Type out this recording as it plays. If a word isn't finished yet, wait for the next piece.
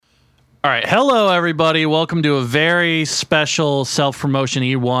All right. Hello, everybody. Welcome to a very special self-promotion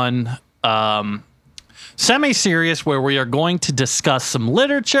E1 semi-serious where we are going to discuss some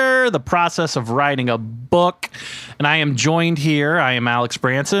literature, the process of writing a book. And I am joined here. I am Alex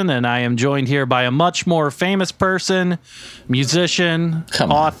Branson, and I am joined here by a much more famous person, musician,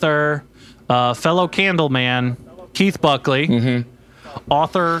 author, fellow Candleman, Keith Buckley,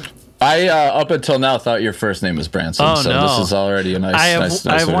 author. I up until now thought your first name was Branson, this is already a nice.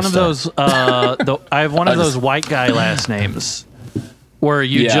 I have one of those. I have one of those white guy last names, where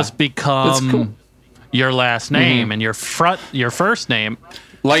you just become your last name and your first name.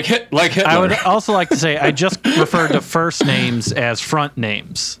 Like Hitler. I would also like to say I just referred to first names as front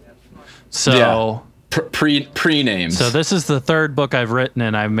names. So pre names. So this is the third book I've written,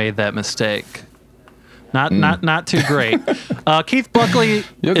 and I've made that mistake. Not too great. Keith Buckley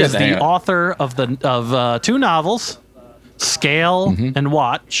is the author of two novels, Scale and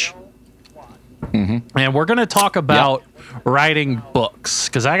Watch. And we're going to talk about writing books,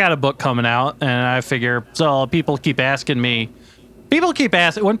 because I got a book coming out, and I figure, so people keep asking me.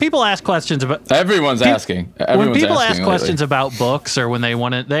 When people ask questions about... Everyone's asking. When people ask questions about books, or when they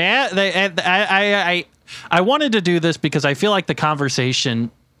want to... I wanted to do this because I feel like the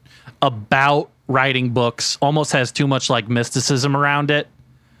conversation about writing books almost has too much like mysticism around it,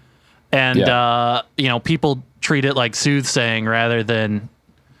 and people treat it like soothsaying rather than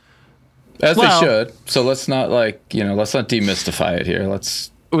they should. So let's not let's not demystify it here.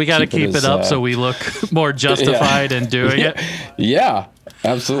 We got to keep it up so we look more justified in doing it. Yeah,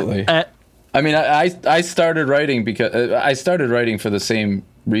 absolutely. I mean, I started writing because I started writing for the same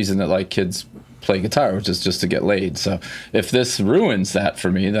reason that like kids play guitar, which is just to get laid. So if this ruins that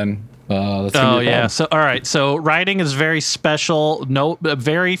for me, then that's So all right. So writing is very special.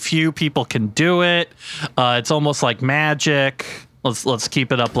 Very few people can do it. It's almost like magic. Let's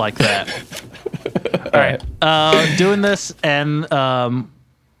keep it up like that. All right. Doing this, and I'm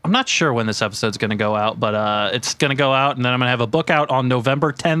not sure when this episode's going to go out, but it's going to go out, and then I'm going to have a book out on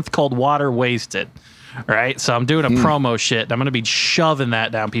November 10th called Water Wasted. All right, so I'm doing a promo shit. I'm going to be shoving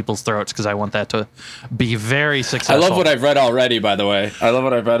that down people's throats because I want that to be very successful. I love what I've read already, by the way. I love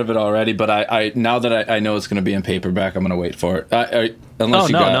what I've read of it already, but I now that I know it's going to be in paperback, I'm going to wait for it. That's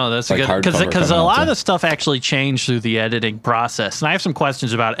good, because a lot of the stuff actually changed through the editing process, and I have some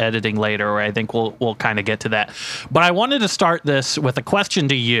questions about editing later where I think we'll kind of get to that. But I wanted to start this with a question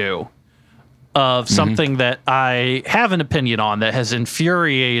to you of something that I have an opinion on that has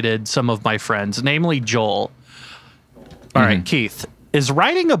infuriated some of my friends, namely Joel. All right, Keith, is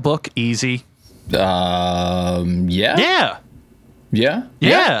writing a book easy? Yeah.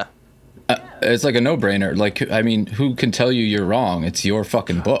 It's like a no-brainer. Like, I mean, who can tell you you're wrong? It's your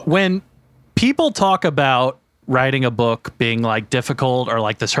fucking book. When people talk about writing a book being like difficult or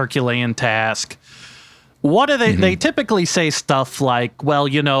like this Herculean task, what do they? They typically say stuff like, well,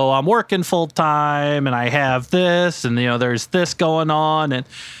 I'm working full time and I have this, and there's this going on,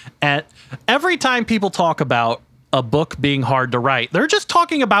 and every time people talk about a book being hard to write, they're just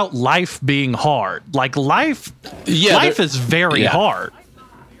talking about life being hard. Like life is very hard.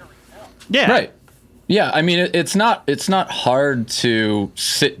 Yeah. Right. Yeah. I mean, it's not hard to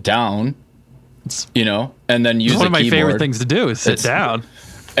sit down, and then use one of my keyboard. favorite things to do is sit down.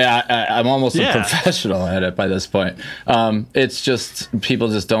 I'm almost a professional at it by this point. It's just people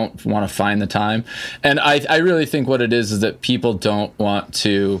just don't want to find the time. And I really think what it is that people don't want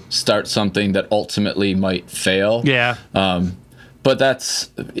to start something that ultimately might fail. Yeah. But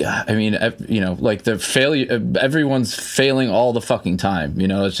that's, I mean, like the failure, everyone's failing all the fucking time.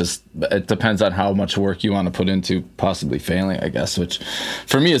 It depends on how much work you want to put into possibly failing, I guess, which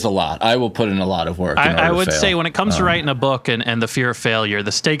for me is a lot. I will put in a lot of work. I would say when it comes to writing a book and the fear of failure,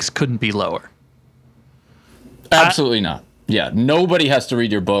 the stakes couldn't be lower. Absolutely not. Yeah, nobody has to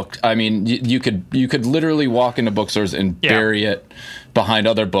read your book. I mean, you could literally walk into bookstores and bury it behind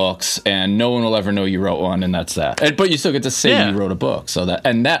other books, and no one will ever know you wrote one, and that's that. But you still get to say you wrote a book. So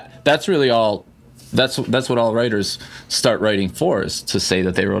that's really all. That's what all writers start writing for, is to say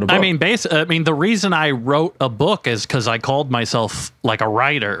that they wrote a book. I mean, the reason I wrote a book is because I called myself like a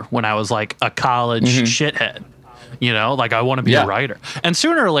writer when I was like a college shithead. Like I want to be a writer. And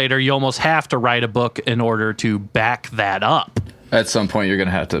sooner or later, you almost have to write a book in order to back that up. At some point, you're going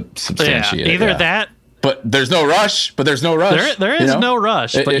to have to substantiate it. Either that. But there's no rush. There is no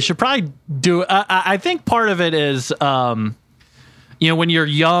rush. But you should probably do. I think part of it is, when you're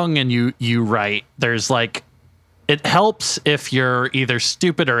young and you write, there's like, it helps if you're either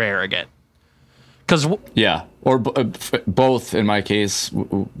stupid or arrogant. Or both in my case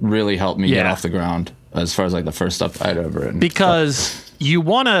really helped me get off the ground as far as like the first stuff I'd ever written. Because you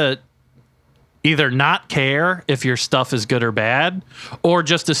want to either not care if your stuff is good or bad, or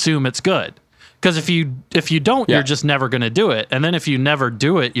just assume it's good. Because if you don't, you're just never going to do it. And then if you never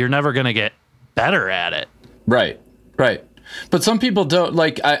do it, you're never going to get better at it. Right. But some people don't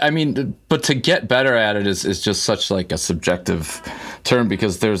like, I mean, but to get better at it is just such like a subjective term,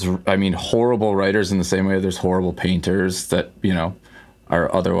 because there's, I mean, horrible writers in the same way there's horrible painters that, you know,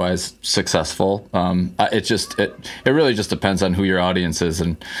 are otherwise successful. It really just depends on who your audience is.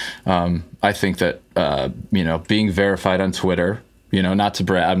 And I think that, you know, being verified on Twitter, you know, not to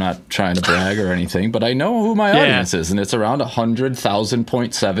brag, I'm not trying to brag or anything, but I know who my audience is, and it's around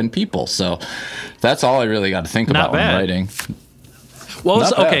 100,000.7 people. So that's all I really got to think about when writing. Well,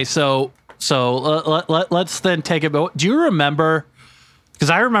 okay, so let's then take it. Do you remember? Because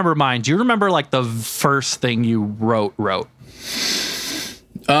I remember mine. Do you remember like the first thing you wrote?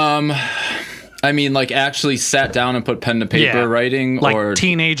 I mean, like actually sat down and put pen to paper writing, like or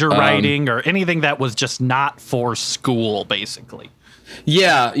teenager writing, or anything that was just not for school, basically.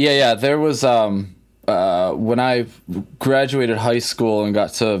 Yeah. There was when I graduated high school and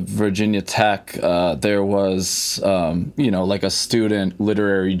got to Virginia Tech, there was you know, like a student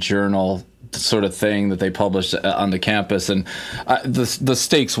literary journal sort of thing that they published on the campus, and the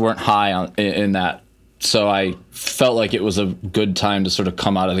stakes weren't high in that. So I felt like it was a good time to sort of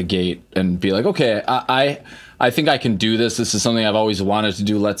come out of the gate and be like, okay, I think I can do this. This is something I've always wanted to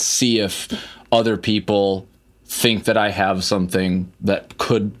do. Let's see if other people think that I have something that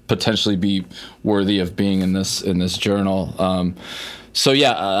could potentially be worthy of being in this journal. So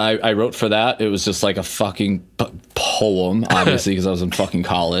yeah, I wrote for that. It was just like a fucking poem, obviously, because I was in fucking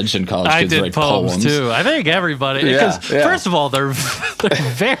college, and college kids write poems too. I think everybody, because first of all, they're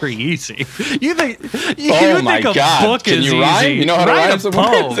very easy. You think a book is easy? Rhyme? You know how to write a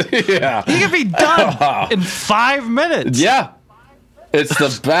poem? Yeah, you can be done in 5 minutes. Yeah, it's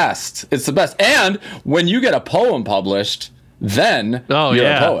the best. It's the best. And when you get a poem published, then you're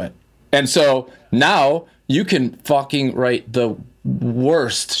a poet. And so now you can fucking write the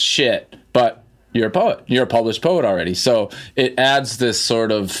worst shit, but you're a poet. You're a published poet already. So it adds this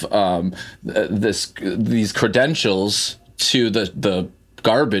sort of these credentials to the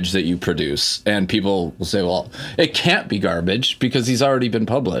garbage that you produce, and people will say, well, it can't be garbage because he's already been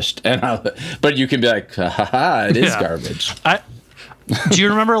published. And but you can be like, ha, it is garbage. Do you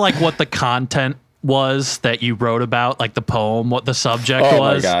remember like what the content was that you wrote about, like the poem, what the subject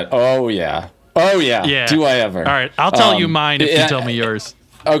was? Oh my God. Oh yeah. Do I ever? All right, I'll tell you mine if you tell me yours.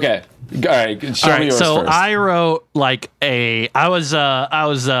 Okay. All right. Show me yours so first. I wrote like I was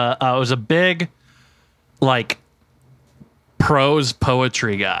a big like prose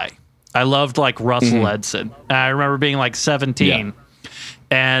poetry guy. I loved like Russell Edson. And I remember being like 17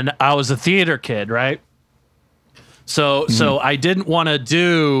 and I was a theater kid, right? So I didn't want to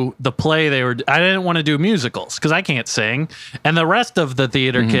do the play I didn't want to do musicals because I can't sing. And the rest of the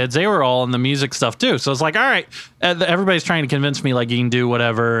theater kids, they were all in the music stuff too. So it's like, all right, everybody's trying to convince me like you can do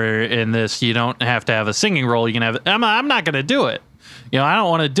whatever in this. You don't have to have a singing role. You can have, I'm not going to do it. You know, I don't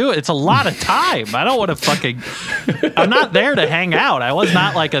want to do it. It's a lot of time. I don't want to I'm not there to hang out. I was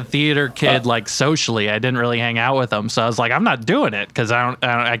not like a theater kid, like socially. I didn't really hang out with them. So I was like, I'm not doing it because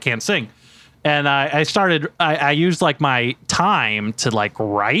I can't sing. And I used like my time to like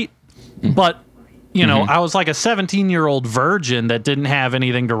write, but you know, I was like a 17-year-old virgin that didn't have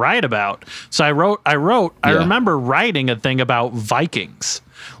anything to write about. So I wrote, I remember writing a thing about Vikings,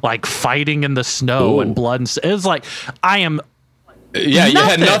 like fighting in the snow and blood. And it was like, you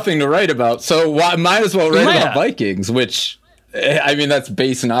had nothing to write about. So might as well write about Vikings, which, I mean, that's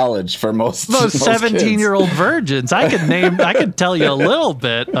base knowledge for most 17-year-old virgins. I could tell you a little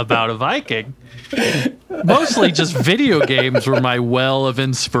bit about a Viking. Mostly just video games were my well of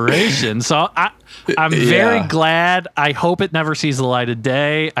inspiration. So I'm very glad. I hope it never sees the light of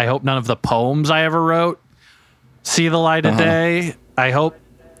day. I hope none of the poems I ever wrote see the light of day. I hope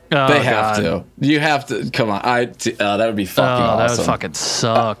they have to. You have to. Come on. That would be fucking awesome. That would fucking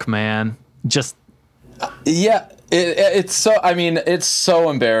suck, man. Just It's so, I mean, it's so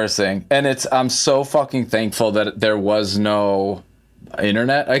embarrassing, and I'm so fucking thankful that there was no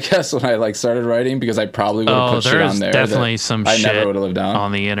internet, I guess, when I like started writing, because I probably would have put shit on there. Definitely some I shit never would have lived down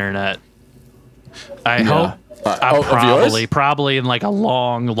on the internet. I hope probably in like a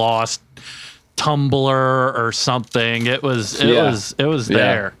long lost Tumblr or something. It was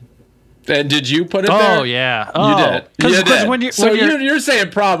there. And did you put it there? Oh yeah, you did. You're saying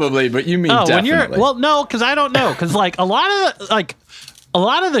probably, but you mean definitely. No, because I don't know. Because like a lot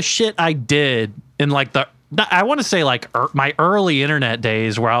of the shit I did in like I want to say like my early internet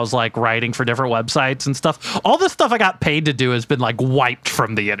days where I was like writing for different websites and stuff. All the stuff I got paid to do has been like wiped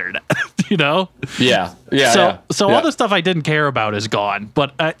from the internet. you know? Yeah. So all the stuff I didn't care about is gone.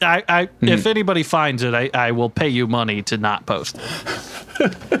 But if anybody finds it, I will pay you money to not post.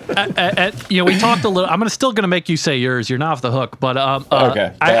 We talked a little. I'm still gonna make you say yours. You're not off the hook. But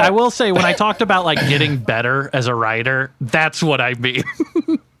okay. I will say when I talked about like getting better as a writer, that's what I mean.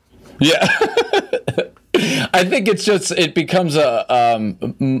 Yeah. I think it becomes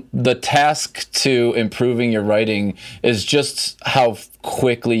the task to improving your writing is just how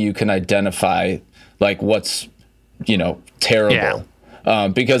quickly you can identify like what's, terrible. Yeah.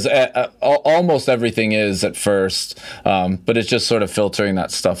 Because almost everything is at first, but it's just sort of filtering that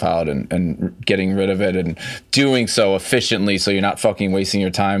stuff out and getting rid of it and doing so efficiently so you're not fucking wasting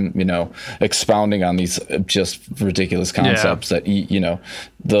your time, expounding on these just ridiculous concepts that,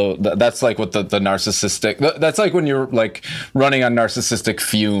 that's like what the narcissistic, that's like when you're like running on narcissistic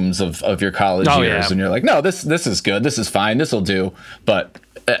fumes of your college years and you're like, no, this is good. This is fine. This will do. But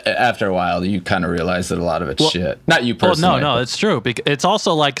after a while, you kind of realize that a lot of it's shit. Not you personally. No, it's true. It's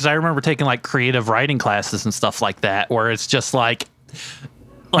also like, because I remember taking like creative writing classes and stuff like that, where it's just like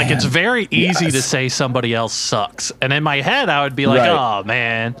it's very easy to say somebody else sucks. And in my head, I would be like, oh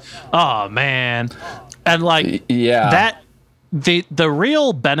man. And like that. The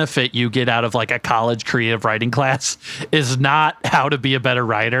real benefit you get out of like a college creative writing class is not how to be a better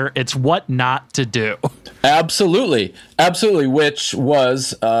writer. It's what not to do. Absolutely. Which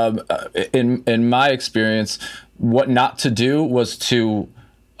was, in my experience, what not to do was to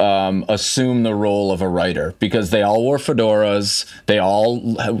assume the role of a writer, because they all wore fedoras, they all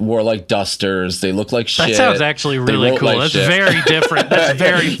wore like dusters, they look like shit. That sounds actually really cool. That's very different. That's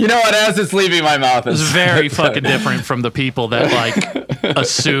very. You know what? As it's leaving my mouth, it's very fucking different from the people that like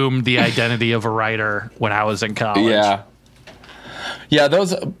assumed the identity of a writer when I was in college. Yeah.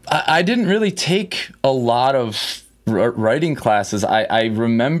 Those I didn't really take a lot of writing classes. I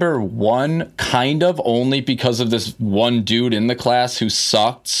remember one kind of only because of this one dude in the class who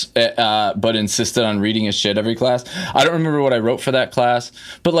sucked, but insisted on reading his shit every class. I don't remember what I wrote for that class,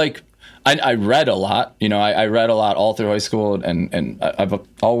 but like I read a lot. I read a lot all through high school, and I've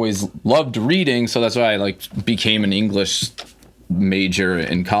always loved reading, so that's why I like became an English major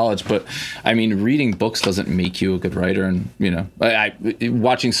in college. But I mean, reading books doesn't make you a good writer, and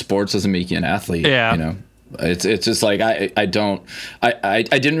watching sports doesn't make you an athlete. It's just like I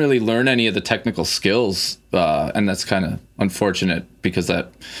didn't really learn any of the technical skills, and that's kind of unfortunate because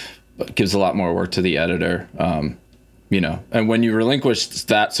that gives a lot more work to the editor. And when you relinquish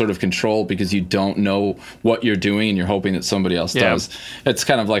that sort of control because you don't know what you're doing and you're hoping that somebody else does, it's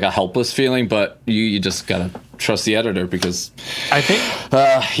kind of like a helpless feeling, but you just gotta trust the editor, because I think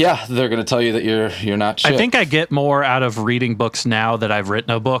they're gonna tell you that you're not shit. I think I get more out of reading books now that I've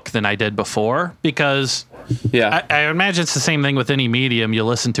written a book than I did before, because I imagine it's the same thing with any medium. You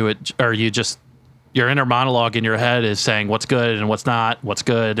listen to it, or your inner monologue in your head is saying what's good and what's not, what's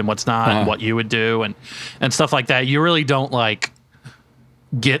good and what's not, and what you would do and stuff like that. You really don't like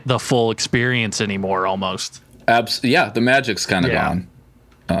get the full experience anymore almost. The magic's kind of gone.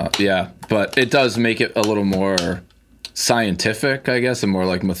 But it does make it a little more scientific, I guess, and more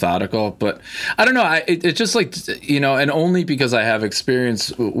like methodical. But I don't know. It's just like, and only because I have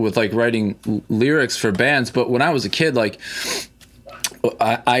experience with like writing lyrics for bands. But when I was a kid, like,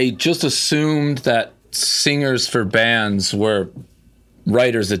 I just assumed that singers for bands were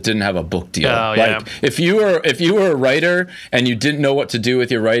writers that didn't have a book deal. If you were a writer and you didn't know what to do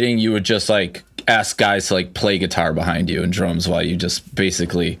with your writing, you would just like ask guys to like play guitar behind you and drums while you just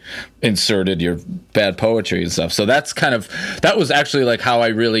basically inserted your bad poetry and stuff. So that was actually like how I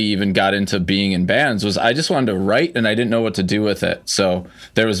really even got into being in bands, was I just wanted to write and I didn't know what to do with it. So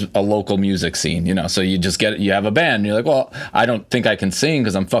there was a local music scene, so you just you have a band and you're like, well, I don't think I can sing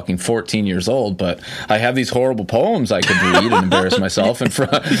because I'm fucking 14 years old, but I have these horrible poems I could read and embarrass myself in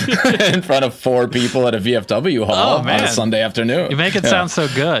front of 4 people at a VFW hall on a Sunday afternoon. You make it sound so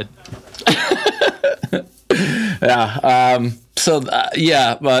good.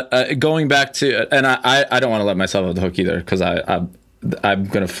 But going back to, and I don't want to let myself off the hook either, because I'm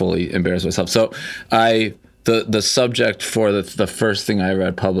gonna fully embarrass myself. So the subject for the first thing I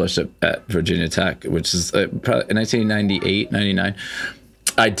read published at Virginia Tech, which is probably in 1998, 99.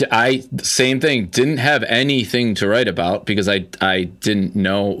 I same thing, didn't have anything to write about because I didn't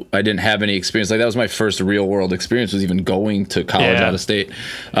know, I didn't have any experience. Like that was my first real world experience, was even going to college out of state.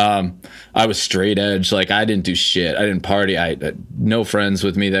 I was straight edge. Like I didn't do shit. I didn't party. I had no friends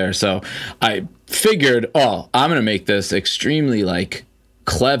with me there. So I figured, I'm going to make this extremely like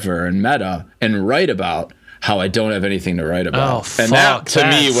clever and meta and write about how I don't have anything to write about. And that to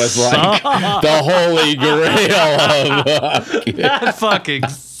me was like the holy grail of that fucking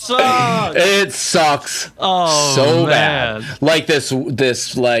sucks. It sucks so bad. Like this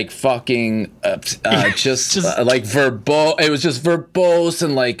like fucking like verbose. It was just verbose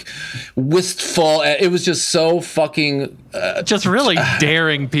and like wistful. It was just so fucking just really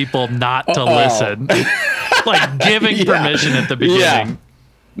daring people not to listen. Like giving permission at the beginning.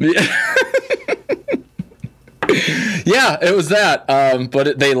 Yeah, it was that.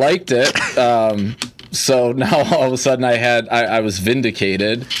 But they liked it. So now all of a sudden I was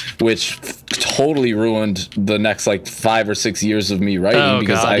vindicated, which totally ruined the next like 5 or 6 years of me writing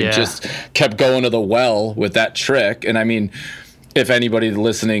because I just kept going to the well with that trick. And I mean, if anybody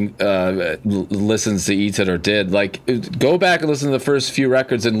listening listens to Eat It or did, like, go back and listen to the first few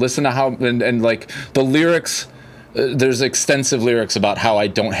records and listen to how and like the lyrics. There's extensive lyrics about how I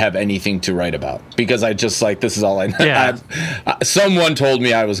don't have anything to write about because I just like, this is all I know. Yeah. Someone told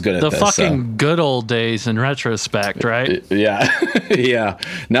me I was good at this. The fucking good old days in retrospect, right? Yeah. Yeah.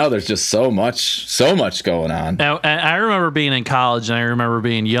 Now there's just so much going on. Now, I remember being in college and I remember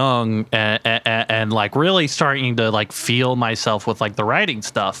being young and like really starting to like feel myself with like the writing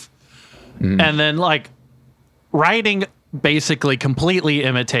stuff. Mm-hmm. And then like writing basically completely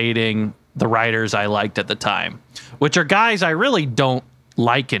imitating the writers I liked at the time, which are guys I really don't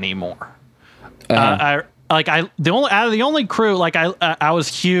like anymore. The only crew, like I was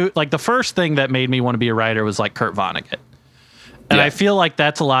huge. Like the first thing that made me want to be a writer was like Kurt Vonnegut, and I feel like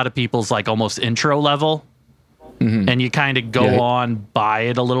that's a lot of people's like almost intro level, and you kind of go on by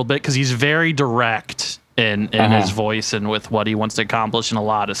it a little bit because he's very direct in his voice and with what he wants to accomplish in a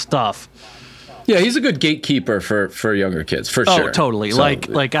lot of stuff. Yeah, he's a good gatekeeper for younger kids, for sure. Oh, totally. So,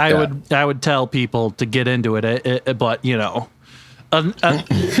 like I would tell people to get into it, but you know, I'm not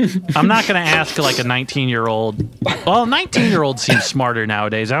going to ask like a 19-year-old. Well, a 19-year-old seems smarter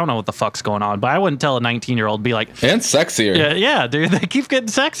nowadays. I don't know what the fuck's going on, but I wouldn't tell a 19-year-old be like, and sexier. Yeah, dude, they keep getting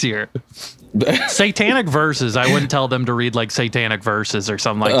sexier. Satanic verses. I wouldn't tell them to read like satanic verses or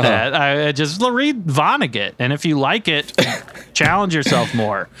something like that. I just read Vonnegut, and if you like it, challenge yourself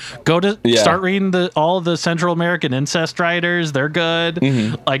more. Start reading all the Central American incest writers. They're good.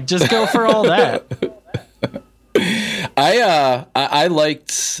 Like, just go for all that. I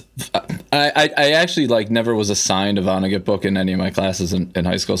liked. I actually like never was assigned a Vonnegut book in any of my classes in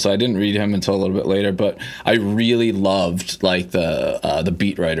high school, so I didn't read him until a little bit later. But I really loved like the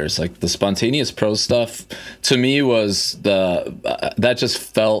beat writers, like the spontaneous prose stuff. To me, was that just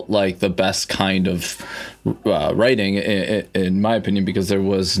felt like the best kind of writing in my opinion, because there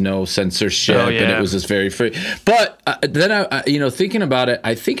was no censorship and it was just very free. But then I thinking about it,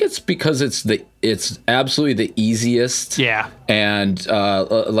 I think it's because it's absolutely the easiest. Yeah. And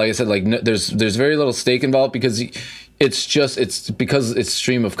like I said, like there's very little stake involved because it's because it's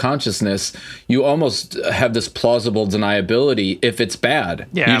stream of consciousness. You almost have this plausible deniability if it's bad.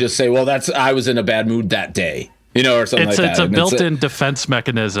 Yeah. You just say, well, I was in a bad mood that day. Or something like that. It's a built-in defense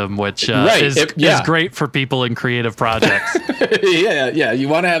mechanism, which is great for people in creative projects. Yeah. You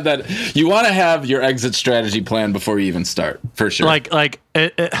want to have that. You want to have your exit strategy plan before you even start, for sure.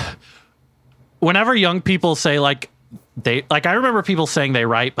 Whenever young people say I remember people saying they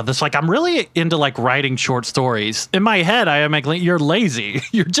write, but it's like, I'm really into like writing short stories. In my head, I am like, you're lazy.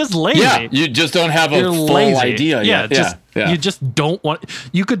 You're just lazy. Yeah, you just don't have a full idea yet. You just don't want.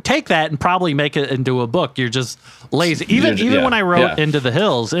 You could take that and probably make it into a book. You're just lazy. Even when I wrote Into the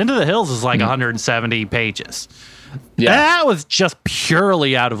Hills is like 170 pages. Yeah, that was just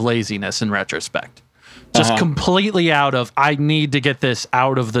purely out of laziness in retrospect. Just completely out of, I need to get this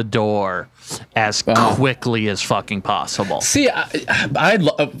out of the door as quickly as fucking possible. See, I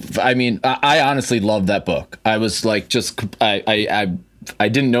honestly loved that book. I was like, I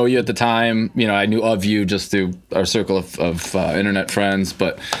didn't know you at the time. I knew of you just through our circle of internet friends,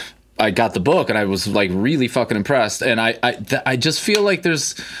 but I got the book and I was like really fucking impressed. And I just feel like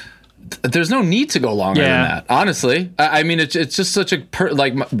there's no need to go longer than that, honestly. I mean, it's just such a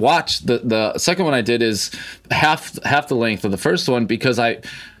watch. The second one I did is half the length of the first one because I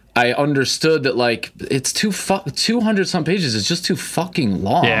understood that like it's 200 some pages is just too fucking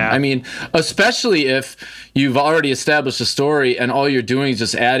long. Yeah. I mean, especially if you've already established a story and all you're doing is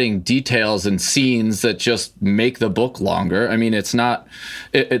just adding details and scenes that just make the book longer. I mean, it's not.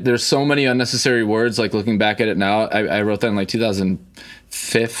 There's so many unnecessary words. Like looking back at it now, I wrote that in like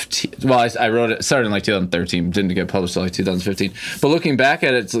 2015. Well, I wrote it, started in like 2013, didn't get published until like 2015. But looking back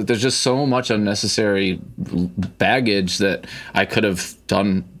at it, there's just so much unnecessary baggage that I could have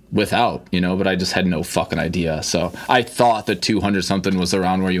done without, but I just had no fucking idea. So I thought that 200 something was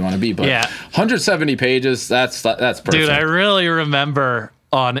around where you want to be, but 170 pages, that's perfect. Dude, I really remember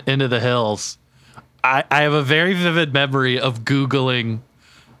on Into the Hills, I have a very vivid memory of Googling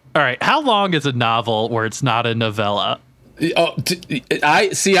All right. How long is a novel where it's not a novella? Oh,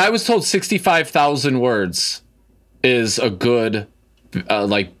 I was told 65,000 words is a good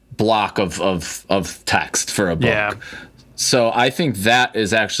like block of text for a book. Yeah. So I think that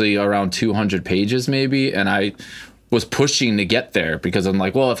is actually around 200 pages maybe, and I was pushing to get there because I'm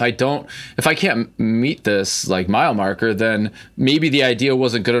like, well, if I can't meet this like mile marker, then maybe the idea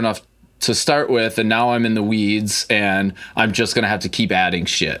wasn't good enough to start with, and now I'm in the weeds and I'm just gonna have to keep adding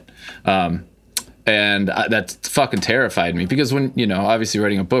shit. And that fucking terrified me because when, obviously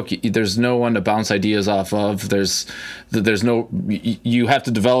writing a book, there's no one to bounce ideas off of. There's no, you have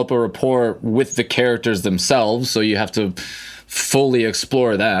to develop a rapport with the characters themselves. So you have to fully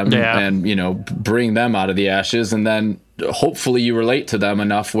explore them and, bring them out of the ashes. And then hopefully you relate to them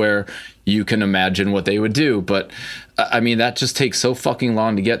enough where you can imagine what they would do. But I mean, that just takes so fucking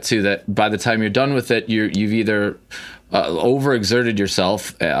long to get to that by the time you're done with it, you've either overexerted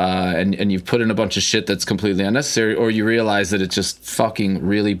yourself and you've put in a bunch of shit that's completely unnecessary, or you realize that it's just fucking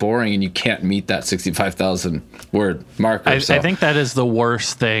really boring and you can't meet that 65,000 word marker. I think that is the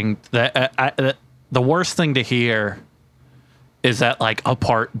worst thing. The worst thing to hear is that like a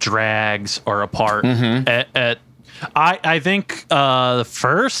part drags or a part. I think the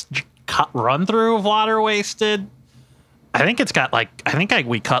first run through of Water Wasted, I think it's got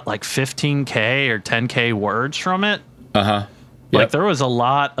we cut like 15K or 10K words from it. Yep. Like there was a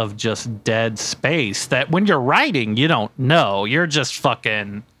lot of just dead space that when you're writing, you don't know. You're just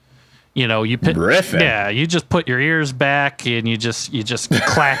fucking, you put, riffing. You just put your ears back and you just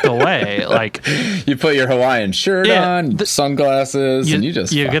clack away. Like you put your Hawaiian shirt on, sunglasses, and you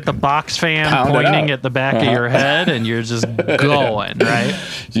get the box fan pointing at the back of your head, and you're just going right.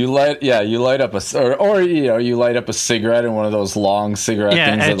 You light up you light up a cigarette in one of those long cigarette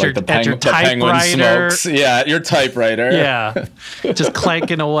things that like the penguin smokes. Yeah, your typewriter. Yeah, just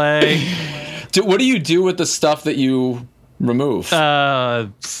clanking away. What do you do with the stuff that you remove?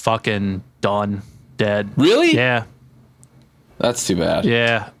 Fucking done. Dead. Really? Yeah. That's too bad.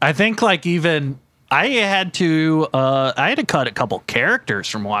 Yeah. I think like even I had to cut a couple characters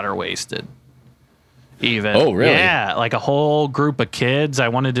from Water Wasted. Even. Oh, really? Yeah. Like a whole group of kids. I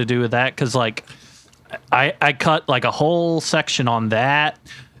wanted to do that because like I cut like a whole section on that.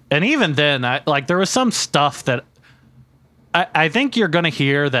 And even then there was some stuff that I think you're going to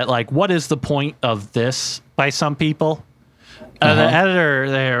hear that like, what is the point of this by some people? The editor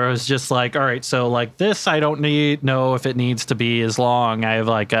there was just like, all right, so like this, I don't know if it needs to be as long. I have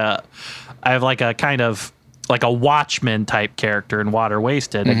like a kind of like a Watchman type character in Water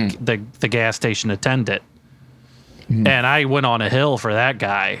Wasted, the gas station attendant. And I went on a hill for that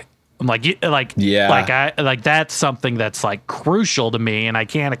guy. I'm like that's something that's like crucial to me. And I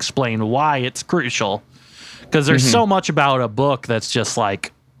can't explain why it's crucial because there's so much about a book that's just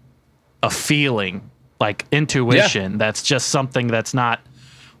like a feeling. Like intuition, that's just something that's not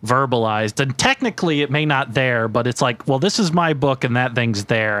verbalized. And technically it may not there, but it's like, well, this is my book and that thing's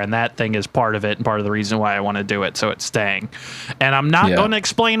there and that thing is part of it and part of the reason why I want to do it. So it's staying. And I'm not going to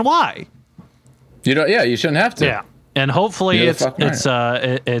explain why. You shouldn't have to. Yeah. And hopefully it's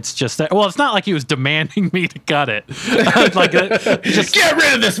just that. Well, it's not like he was demanding me to cut it. Just get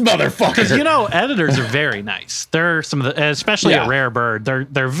rid of this motherfucker. Because editors are very nice. They're some of the, especially at Rare Bird.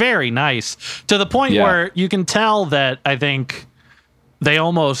 They're very nice to the point where you can tell that I think they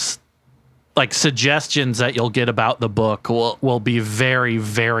almost like suggestions that you'll get about the book will be very,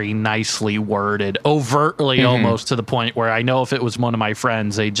 very nicely worded, overtly almost to the point where I know if it was one of my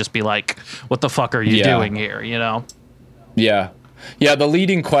friends, they'd just be like, "What the fuck are you doing here?" Yeah. The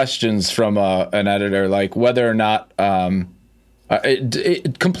leading questions from an editor, like whether or not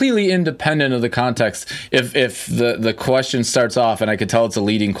it completely independent of the context. If the question starts off and I could tell it's a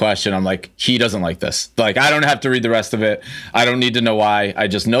leading question, I'm like, he doesn't like this. Like I don't have to read the rest of it. I don't need to know why. I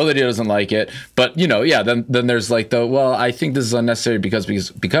just know that he doesn't like it. But then there's like I think this is unnecessary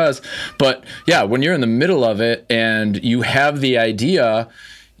because. But yeah, when you're in the middle of it and you have the idea.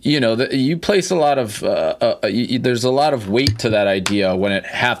 You place a lot of there's a lot of weight to that idea when it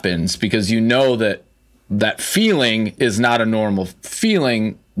happens because that feeling is not a normal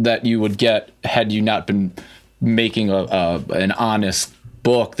feeling that you would get had you not been making an honest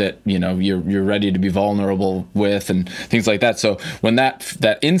book that you're ready to be vulnerable with and things like that. So when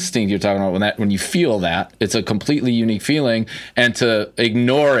that instinct you're talking about, when you feel that, it's a completely unique feeling, and to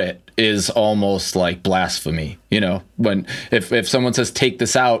ignore it is almost like blasphemy. When if someone says take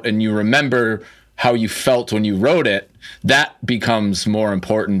this out and you remember how you felt when you wrote it, that becomes more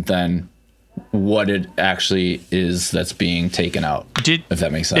important than what it actually is that's being taken out. If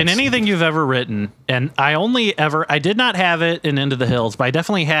that makes sense. In anything you've ever written, and I did not have it in Into the Hills, but I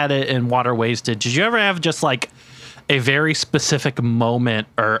definitely had it in Water Wasted. Did you ever have just like a very specific moment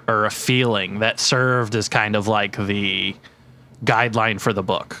or a feeling that served as kind of like the guideline for the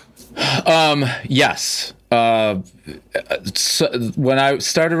book? Yes. So when I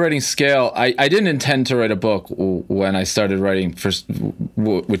started writing Scale, I didn't intend to write a book when I started writing first,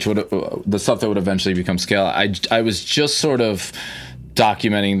 which would the stuff that would eventually become Scale. I was just sort of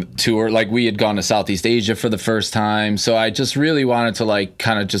documenting tour, like we had gone to Southeast Asia for the first time, so I just really wanted to like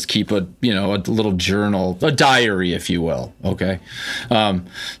kind of just keep a little journal, a diary, if you will. Okay.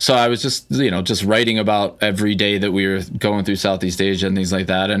 So I was just writing about every day that we were going through Southeast Asia and things like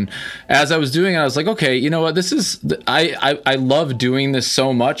that. And as I was doing it, I was like, okay, you know what, this is I love doing this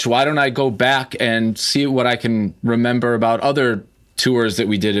so much. Why don't I go back and see what I can remember about other tours that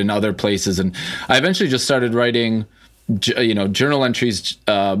we did in other places? And I eventually just started writing journal entries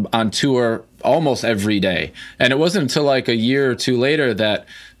on tour almost every day. And it wasn't until like a year or two later that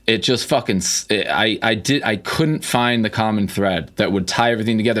it just I couldn't find the common thread that would tie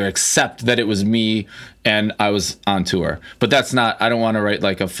everything together, except that it was me and I was on tour. But that's not, I don't want to write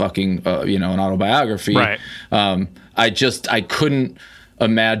like a fucking an autobiography. Right. I couldn't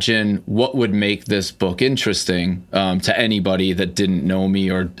imagine what would make this book interesting to anybody that didn't know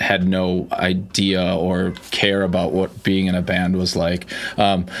me or had no idea or care about what being in a band was like.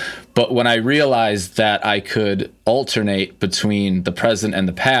 But when I realized that I could alternate between the present and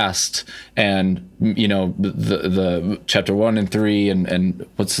the past, and the chapter 1 and 3, and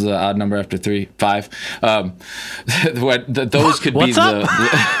what's the odd number after 3? 5. Those could be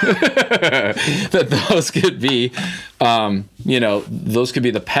those could be those could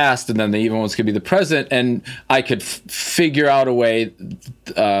be the past, and then the even ones could be the present, and I could figure out a way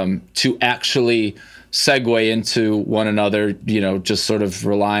to actually segue into one another, just sort of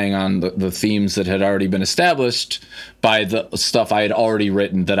relying on the themes that had already been established by the stuff I had already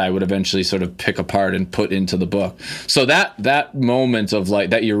written that I would eventually sort of pick apart and put into the book. So that moment of like,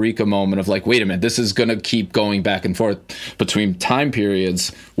 that eureka moment of like, wait a minute, this is going to keep going back and forth between time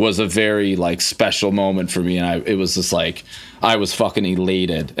periods, was a very like special moment for me. And it was just like, I was fucking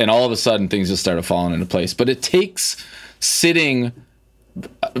elated. And all of a sudden things just started falling into place. But it takes sitting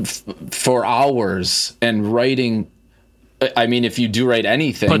for hours and writing. I mean, if you do write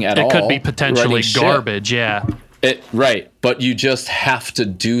anything at all, it could be potentially garbage. Yeah. Right. But you just have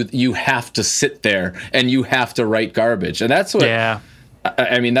to sit there and you have to write garbage. And that's what,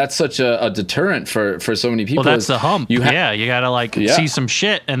 I mean, that's such a deterrent for so many people. Well, that's the hump. You gotta see some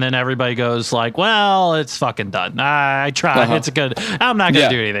shit, and then everybody goes like, well, it's fucking done. I tried. It's good. I'm not going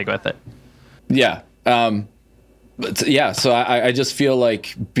to do anything with it. Yeah. So I just feel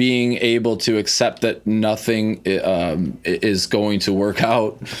like being able to accept that nothing is going to work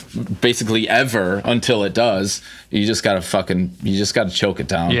out basically ever until it does. You just gotta choke it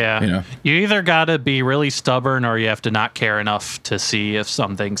down. Yeah. You either gotta be really stubborn, or you have to not care enough to see if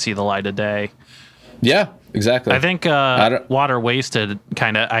something see the light of day. Yeah, exactly. I think Water Wasted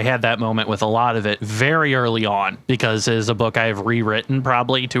I had that moment with a lot of it very early on, because it is a book I've rewritten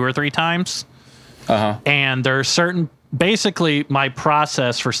probably 2 or 3 times. And there's basically my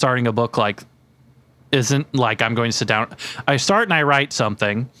process for starting a book isn't like I'm going to sit down. I start and I write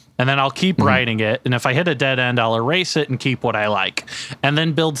something, and then I'll keep writing it. And if I hit a dead end, I'll erase it and keep what I like, and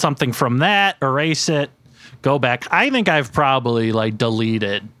then build something from that, erase it, go back. I think I've probably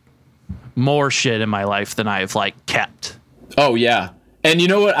deleted more shit in my life than I've kept. Oh yeah. And you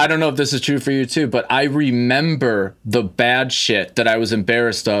know what? I don't know if this is true for you too, but I remember the bad shit that I was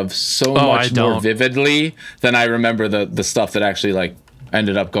embarrassed of so much more vividly than I remember the stuff that actually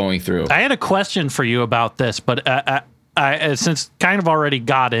ended up going through. I had a question for you about this, but I since kind of already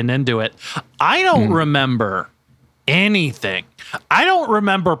got into it, I don't remember anything. I don't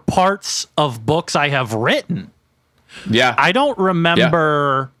remember parts of books I have written. Yeah. I don't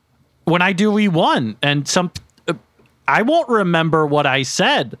remember when I do E1 and I won't remember what I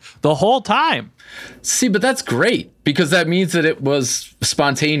said the whole time. See, but that's great, because that means that it was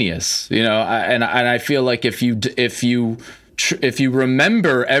spontaneous, and I feel like if you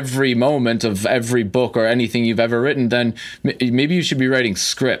remember every moment of every book or anything you've ever written, then maybe you should be writing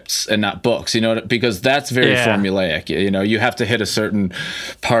scripts and not books, because that's very formulaic. You have to hit a certain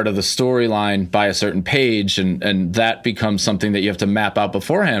part of the storyline by a certain page, and that becomes something that you have to map out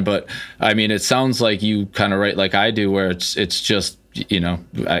beforehand. But I mean, it sounds like you kind of write like I do, where it's just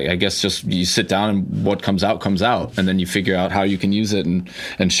I guess just you sit down and what comes out, and then you figure out how you can use it and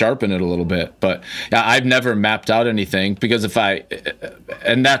sharpen it a little bit. But yeah, I've never mapped out anything because I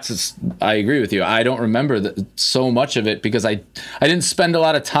agree with you. I don't remember so much of it because I didn't spend a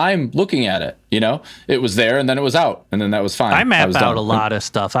lot of time looking at it. It was there and then it was out and then that was fine. I map out a lot of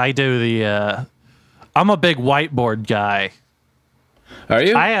stuff. I do I'm a big whiteboard guy. Are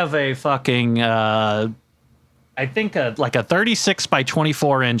you? I have a fucking, I think like a 36 by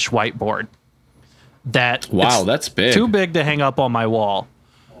 24 inch whiteboard. That's big. Too big to hang up on my wall.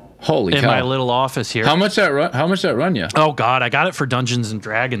 Holy in cow. my little office here. How much that run you? Oh God, I got it for Dungeons and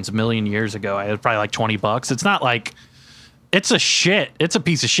Dragons a million years ago. I had probably like $20. It's not like it's a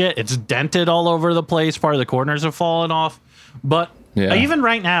piece of shit. It's dented all over the place. Part of the corners have fallen off. But even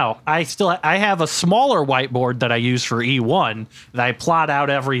right now, I have a smaller whiteboard that I use for E1 that I plot out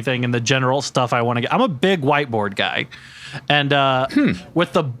everything and the general stuff I want to get. I'm a big whiteboard guy. And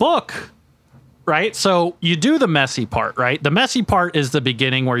with the book, right? So you do the messy part, right? The messy part is the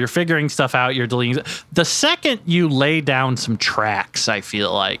beginning where you're figuring stuff out, you're deleting. The second you lay down some tracks, I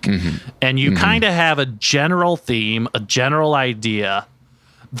feel like, and you kind of have a general theme, a general idea,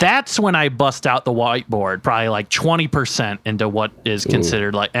 that's when I bust out the whiteboard, probably like 20% into what is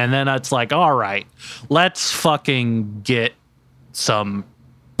considered like, and then it's like, all right, let's fucking get some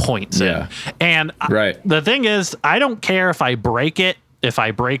points in. And the thing is, I don't care if I break it. If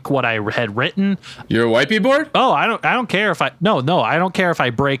I break what I had written, your whitey board? Oh, I don't care if I I don't care if I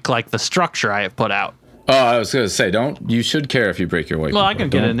break like the structure I have put out. Oh, I was gonna say, you should care if you break your whiteboard. Well, I can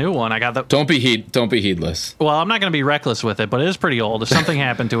get a new one. I got the. Don't be heedless. Well, I'm not gonna be reckless with it, but it is pretty old. If something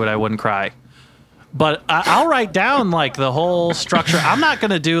happened to it, I wouldn't cry. But I'll write down like the whole structure. I'm not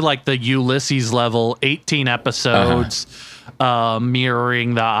gonna do like the Ulysses level, 18 episodes,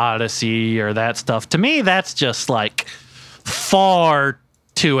 mirroring the Odyssey or that stuff. To me, that's just like far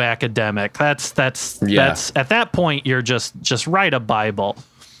too academic. That's at that point you're just write a Bible.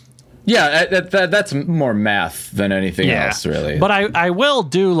 Yeah, that's more math than anything else, really. But I will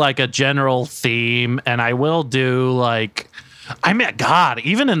do like a general theme, and I will do like,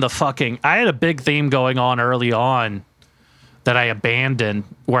 even in the I had a big theme going on early on that I abandoned,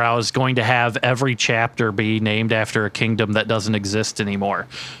 where I was going to have every chapter be named after a kingdom that doesn't exist anymore.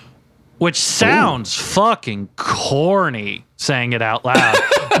 Which sounds fucking corny saying it out loud,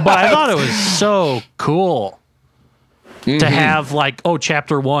 but I thought it was so cool. To have like,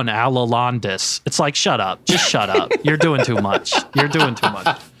 chapter 1, Alalandis. It's like, shut up. Just shut up. You're doing too much.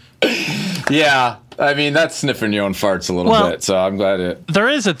 Yeah. I mean, that's sniffing your own farts a little bit, so I'm glad There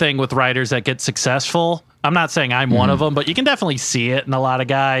is a thing with writers that get successful. I'm not saying I'm one of them, but you can definitely see it in a lot of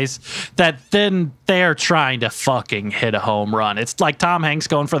guys that then they're trying to fucking hit a home run. It's like Tom Hanks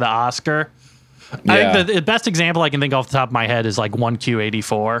going for the Oscar. Yeah. I think the best example I can think off the top of my head is like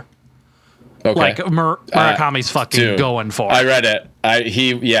 1Q84. Okay. Like Murakami's fucking going for it. I read it.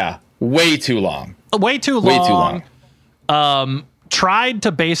 Way too long. Way too long. Tried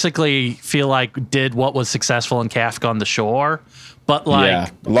to basically feel like did what was successful in Kafka on the Shore, but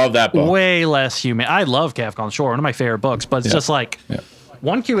like love that book. Way less human. I love Kafka on the Shore, one of my favorite books, but it's just like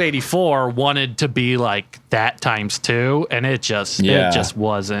 1Q84 wanted to be like that times 2, and it just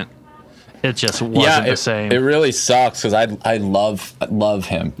wasn't. It just wasn't the same. It really sucks because I love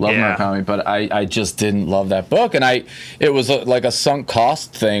him, Murakami, but I just didn't love that book, and it was like a sunk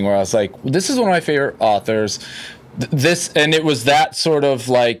cost thing where I was like, this is one of my favorite authors. And it was that sort of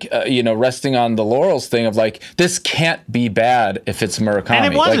like resting on the laurels thing of like, this can't be bad if it's Murakami.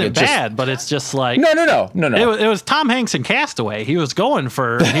 And it wasn't bad, but it's just like no. It was Tom Hanks in Castaway. He was going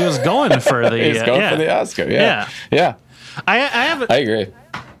for the for the Oscar. Yeah. I agree.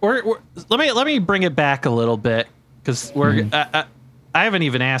 Let me bring it back a little bit because I haven't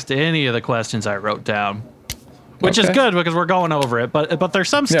even asked any of the questions I wrote down, which is good because we're going over it. But there's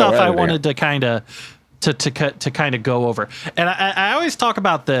some stuff I wanted to kind of go over, and I always talk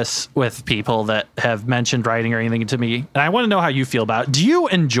about this with people that have mentioned writing or anything to me, and I want to know how you feel about it. Do you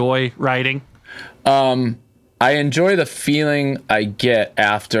enjoy writing? I enjoy the feeling I get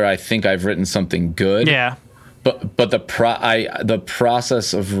after I think I've written something good. Yeah. But the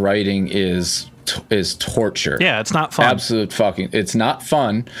process of writing is torture. Yeah, it's not fun. Absolute fucking. It's not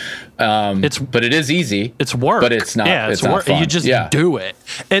fun. But it is easy. It's work. But it's not. Yeah, it's not fun. You just do it.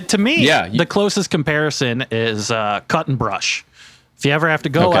 To me, the closest comparison is cut and brush. If you ever have to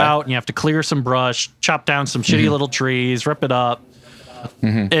go out and you have to clear some brush, chop down some shitty little trees, rip it up,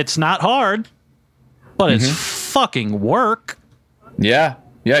 it's not hard, but it's fucking work. Yeah.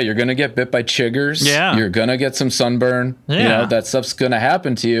 Yeah, you're gonna get bit by chiggers. Yeah. You're gonna get some sunburn. Yeah. You know, that stuff's gonna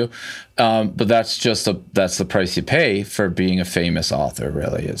happen to you. But that's the price you pay for being a famous author,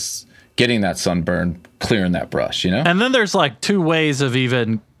 really, is getting that sunburn, clearing that brush, you know? And then there's like two ways of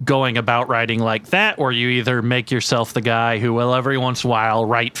even going about writing like that, where you either make yourself the guy who will every once in a while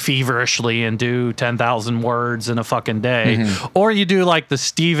write feverishly and do 10,000 words in a fucking day, or you do like the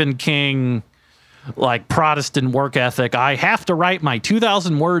Stephen King, like Protestant work ethic. I have to write my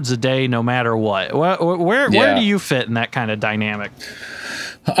 2,000 words a day no matter what. Where do you fit in that kind of dynamic?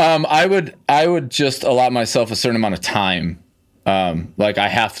 I would just allot myself a certain amount of time. Like I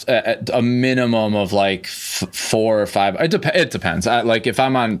have at a minimum of like 4 or 5. It depends. Like if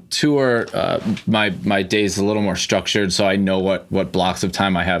I'm on tour, my day's a little more structured, so I know what blocks of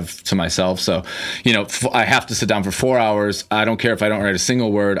time I have to myself. So, you know, I have to sit down for 4 hours. I don't care if I don't write a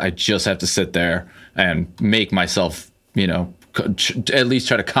single word. I just have to sit there and make myself, you know, at least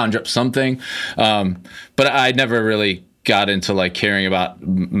try to conjure up something. But I never really got into like caring about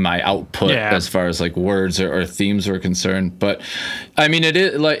my output as far as like words or themes were concerned. But I mean, it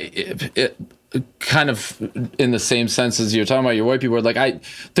is like it kind of in the same sense as you're talking about your white people. Like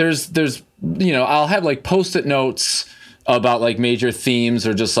there's you know, I'll have like Post-it notes about like major themes,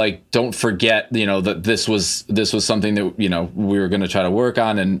 or just like don't forget, you know, that this was something that, you know, we were going to try to work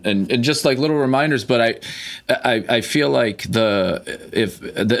on, and just like little reminders. But I feel like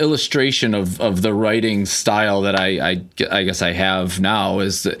the illustration of the writing style that I guess I have now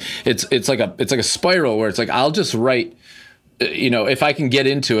is that it's like a spiral where it's like I'll just write. You know, if I can get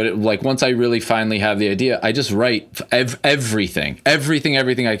into it, like once I really finally have the idea, I just write everything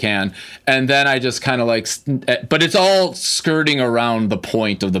I can. And then I just kind of like, but it's all skirting around the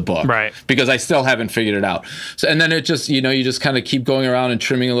point of the book. Right. Because I still haven't figured it out. So, and then it just, you know, you just kind of keep going around and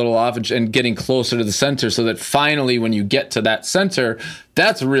trimming a little off and getting closer to the center, so that finally when you get to that center,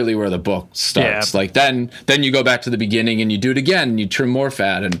 that's really where the book starts. Like then you go back to the beginning and you do it again and you trim more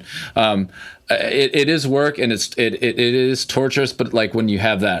fat. And, it is work, and it is torturous, but like when you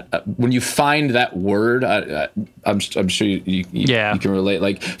have that, when you find that word, I'm sure you can relate.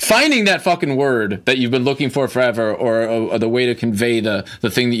 Like finding that fucking word that you've been looking for forever, or the way to convey the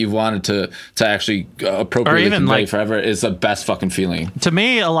thing that you've wanted to actually appropriately convey like, forever, is the best fucking feeling. To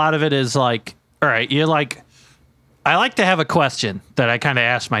me, a lot of it is like, all right, I like to have a question that I kind of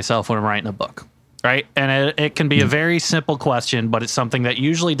ask myself when I'm writing a book. Right. And it can be a very simple question, but it's something that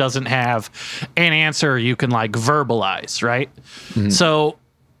usually doesn't have an answer you can like verbalize. Right. Mm-hmm. So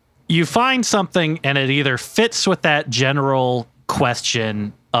you find something and it either fits with that general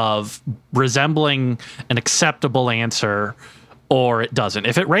question of resembling an acceptable answer, or it doesn't.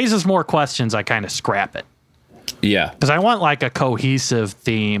 If it raises more questions, I kind of scrap it. Yeah. Because I want like a cohesive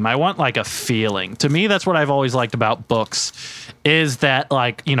theme. I want like a feeling. To me, that's what I've always liked about books, is that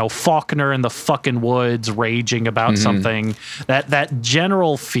like, you know, Faulkner in the fucking woods raging about something, that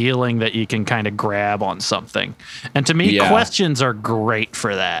general feeling that you can kind of grab on something. And to me, questions are great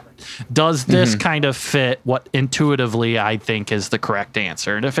for that. Does this kind of fit what intuitively I think is the correct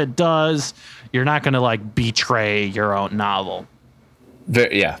answer? And if it does, you're not going to like betray your own novel.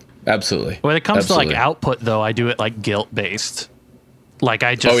 Yeah. Absolutely. When it comes to like output, though, I do it like guilt based. Like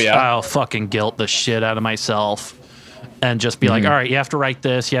I just, I'll fucking guilt the shit out of myself and just be like, all right, you have to write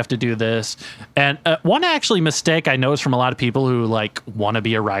this, you have to do this. And one actually mistake I noticed from a lot of people who like want to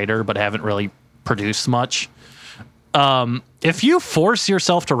be a writer but haven't really produced much. If you force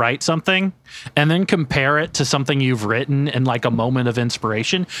yourself to write something and then compare it to something you've written in like a moment of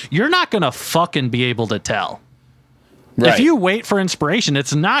inspiration, you're not going to fucking be able to tell. Right. If you wait for inspiration,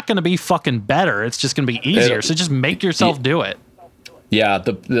 it's not going to be fucking better. It's just going to be easier. So just make yourself do it. Yeah,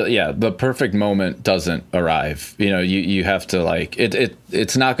 the perfect moment doesn't arrive. You know, you have to like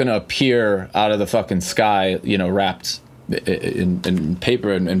it's not going to appear out of the fucking sky, you know, wrapped in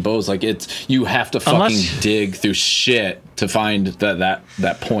paper and bows. Like you have to fucking dig through shit to find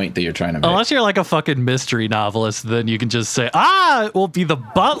that point that you're trying to make. Unless you're like a fucking mystery novelist, then you can just say, it will be the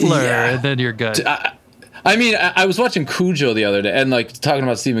butler, and then you're good. I mean, I was watching Cujo the other day, and like talking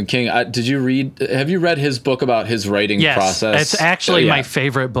about Stephen King. Have you read his book about his writing process? Yes, it's actually my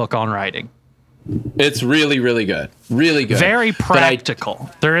favorite book on writing. It's really, really good. Really good. Very practical.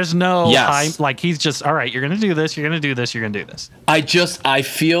 There is no time. Like he's just, all right, you're going to do this, you're going to do this, you're going to do this. I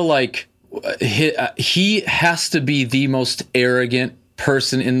feel like he has to be the most arrogant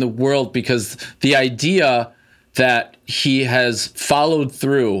person in the world, because the idea that he has followed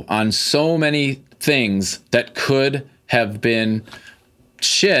through on so many things that could have been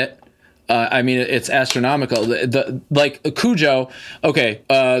shit, I mean, it's astronomical. Like Cujo, okay,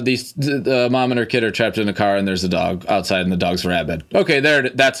 the mom and her kid are trapped in a car and there's a dog outside and the dog's rabid. Okay,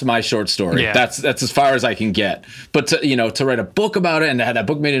 that's my short story. Yeah. That's as far as I can get. But to write a book about it and to have that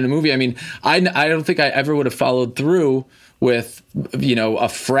book made into a movie, I mean, I don't think I ever would have followed through with, a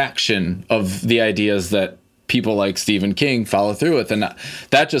fraction of the ideas that people like Stephen King follow through with. And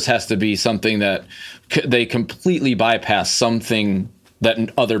that just has to be something that they completely bypass something that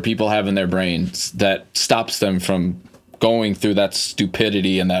other people have in their brains that stops them from going through that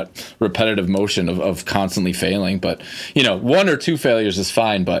stupidity and that repetitive motion of constantly failing. But, 1 or 2 failures is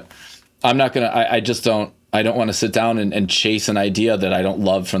fine, but I'm not going to, I don't want to sit down and chase an idea that I don't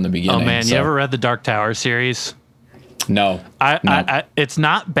love from the beginning. Oh man, you ever read the Dark Tower series? No. I it's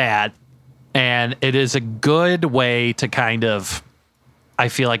not bad, and it is a good way to kind of, I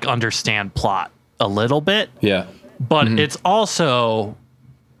feel like, understand plot a little bit. Yeah. But it's also,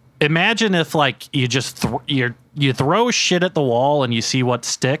 imagine if like you just you throw shit at the wall and you see what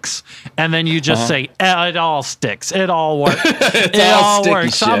sticks, and then you just say, it all sticks, it all works, it all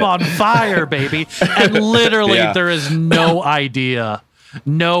works. Shit. I'm on fire, baby. And literally there is no idea,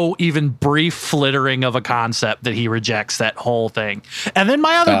 no even brief flittering of a concept that he rejects that whole thing. And then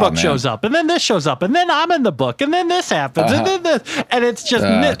my other book shows up, and then this shows up, and then I'm in the book, and then this happens, and then this, and it's just,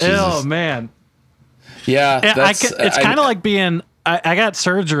 oh man. Yeah, it's kind of like being. I got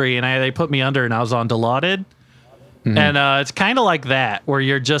surgery and they put me under and I was on Dilaudid, and it's kind of like that where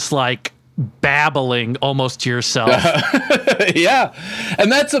you're just like babbling almost to yourself. Yeah,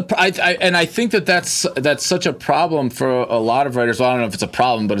 and I think that's such a problem for a lot of writers. Well, I don't know if it's a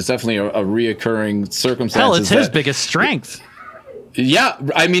problem, but it's definitely a reoccurring circumstance. Hell, it's his biggest strength. Yeah,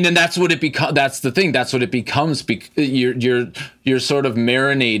 I mean, and that's what it becomes. That's the thing. That's what it becomes. You're sort of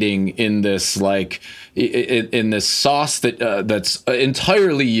marinating in this in this sauce that's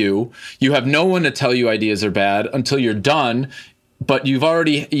entirely you. You have no one to tell you ideas are bad until you're done. But you've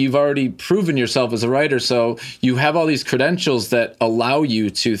already proven yourself as a writer, so you have all these credentials that allow you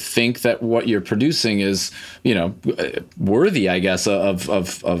to think that what you're producing is, worthy, I guess, of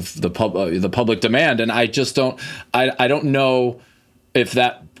the public demand. And I just don't. I don't know if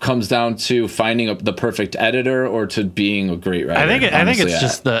that comes down to finding the perfect editor or to being a great writer. I think it's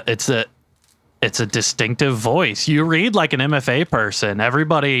just it's a distinctive voice. You read like an MFA person.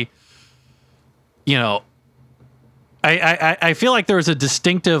 Everybody, I feel like there was a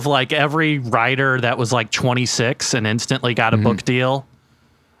distinctive, like every writer that was like 26 and instantly got a book deal.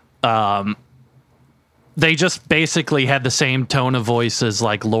 They just basically had the same tone of voice as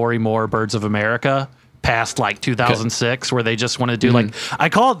like Lori Moore, Birds of America, past like 2006, where they just want to do like, I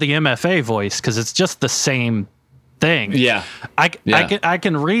call it the MFA voice because it's just the same thing. Yeah. I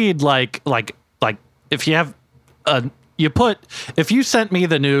can read like if you have if you sent me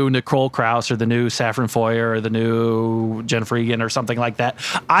the new Nicole Krauss or the new Saffron Foer or the new Jennifer Egan or something like that,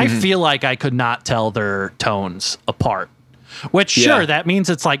 I feel like I could not tell their tones apart. Which, sure, that means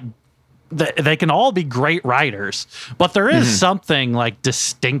it's like they can all be great writers, but there is something like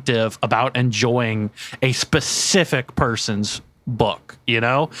distinctive about enjoying a specific person's book,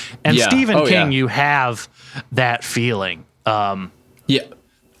 And Stephen King, you have that feeling. Yeah,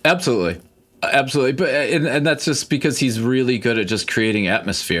 absolutely. Absolutely, but and that's just because he's really good at just creating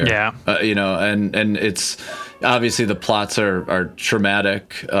atmosphere. Yeah, and it's obviously the plots are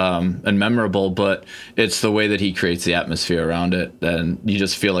traumatic and memorable, but it's the way that he creates the atmosphere around it, and you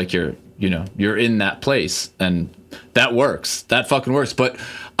just feel like you're in that place, and that works. That fucking works. But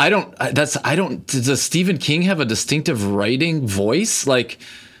does Stephen King have a distinctive writing voice? Like,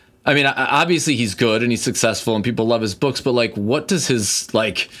 I mean, obviously he's good and he's successful and people love his books, but like, what does his,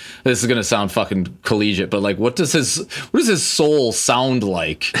 this is going to sound fucking collegiate, but like, what does his soul sound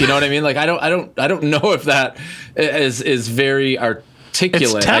like? You know what I mean? Like, I don't know if that is very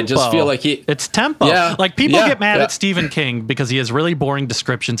articulate. I just feel like it's tempo. Yeah, like people get mad at Stephen King because he has really boring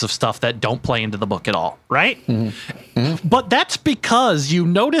descriptions of stuff that don't play into the book at all, right? But that's because you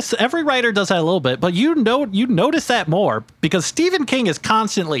notice every writer does that a little bit, but you notice that more because Stephen King is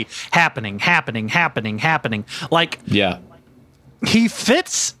constantly happening. Like, he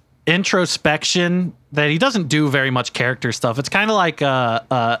fits introspection that he doesn't do very much character stuff. It's kind of like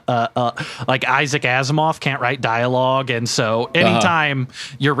Isaac Asimov can't write dialogue, and so anytime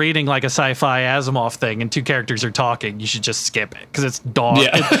you're reading like a sci-fi Asimov thing and two characters are talking, you should just skip it because it's dog.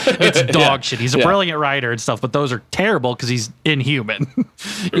 It's dog shit. He's a brilliant writer and stuff, but those are terrible because he's inhuman.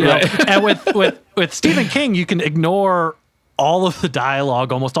 you know? And with Stephen King, you can ignore all of the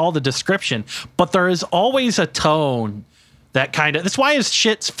dialogue, almost all the description, but there is always a tone. That's why his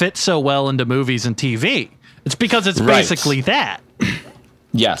shit fits so well into movies and TV. It's because it's basically that.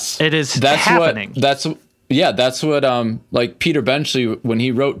 Yes. It is happening. That's what like Peter Benchley, when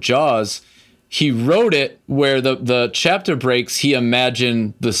he wrote Jaws, he wrote it where the chapter breaks, he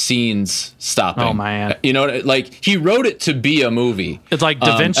imagined the scenes stopping. Oh, man. You know, like he wrote it to be a movie. It's like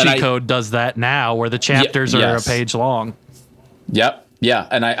Da Vinci Code does that now, where the chapters are a page long. Yep. Yeah.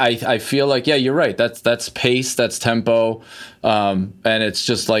 And I feel like, yeah, you're right. That's pace, that's tempo. And it's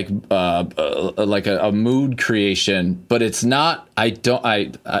just like a mood creation, but it's not, I'm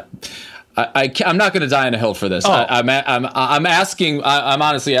not going to die on a hill for this. I'm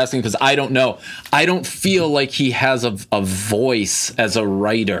honestly asking because I don't know. I don't feel like he has a voice as a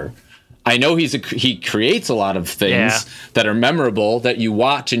writer. I know he creates a lot of things that are memorable that you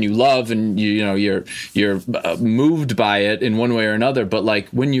watch and you love and you're moved by it in one way or another. But like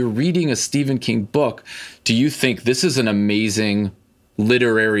when you're reading a Stephen King book, do you think this is an amazing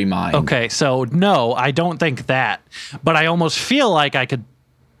literary mind? Okay, so no, I don't think that. But I almost feel like I could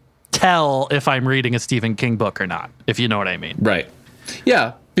tell if I'm reading a Stephen King book or not, if you know what I mean. Right.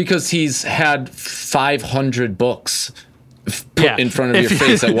 Yeah, because he's had 500 books put in front of your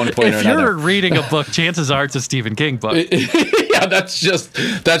face at one point or another. If you're reading a book, chances are it's a Stephen King book. Yeah, that's just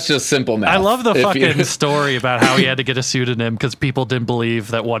simple math. I love the fucking story about how he had to get a pseudonym because people didn't believe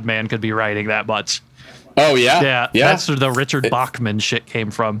that one man could be writing that much. Oh, yeah? Yeah. That's where the Richard Bachman shit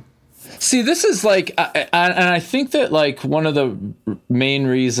came from. See, this is like, and I think that like one of the main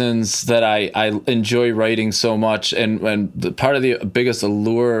reasons that I enjoy writing so much, and the part of the biggest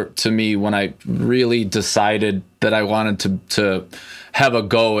allure to me when I really decided that I wanted to have a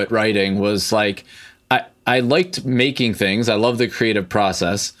go at writing was like, I liked making things. I love the creative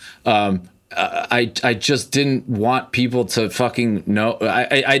process. I just didn't want people to fucking know.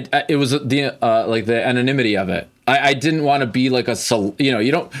 It was the like the anonymity of it. I didn't want to be like writers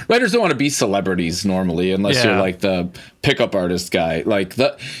don't want to be celebrities normally unless you're like the pickup artist guy. Like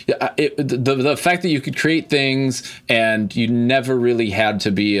the fact that you could create things and you never really had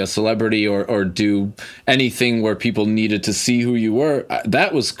to be a celebrity or do anything where people needed to see who you were.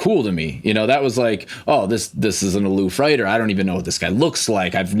 That was cool to me. You know, that was like, oh, this is an aloof writer. I don't even know what this guy looks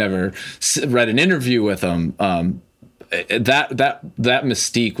like. I've never read an interview with him. That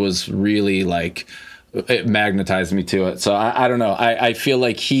mystique was really like, it magnetized me to it. So I don't know. I feel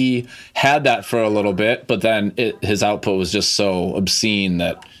like he had that for a little bit, but then his output was just so obscene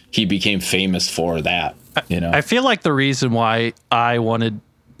that he became famous for that. You know, I feel like the reason why I wanted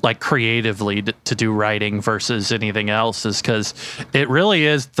like creatively to do writing versus anything else is because it really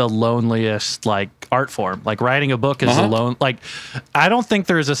is the loneliest like art form. Like writing a book is alone. Like I don't think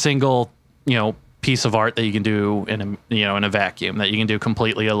there's a single, piece of art that you can do in a vacuum that you can do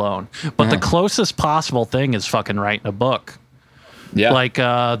completely alone. But the closest possible thing is fucking writing a book. Yeah. Like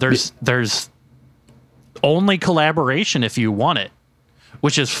there's only collaboration if you want it,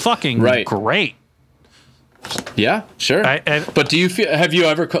 which is fucking great. Yeah, sure. But do you feel, have you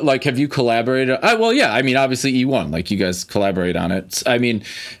collaborated? Well, yeah, I mean, obviously E1, like you guys collaborate on it. I mean,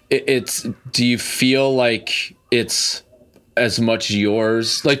 do you feel like it's as much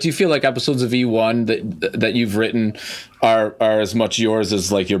yours? Like, do you feel like episodes of E1 that you've written are as much yours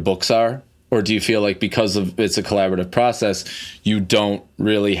as like your books are? Or do you feel like because of it's a collaborative process, you don't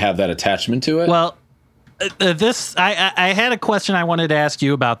really have that attachment to it? Well, I had a question I wanted to ask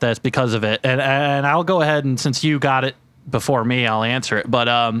you about this because of it, and I'll go ahead and since you got it before me, I'll answer it. But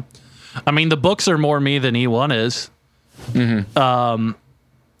I mean, the books are more me than E1 is. Mm-hmm.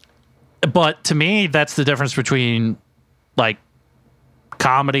 But to me, that's the difference between like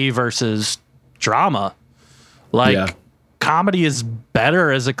comedy versus drama. Like comedy is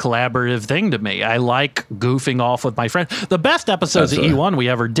better as a collaborative thing to me. I like goofing off with my friends. The best episodes of E1 we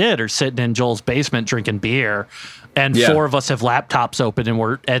ever did are sitting in Joel's basement drinking beer, and four of us have laptops open and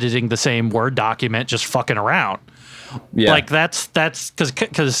we're editing the same Word document, just fucking around. Yeah. Like that's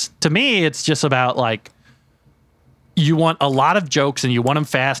because to me it's just about like, you want a lot of jokes and you want them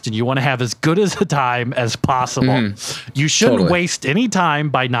fast and you want to have as good as a time as possible. You shouldn't waste any time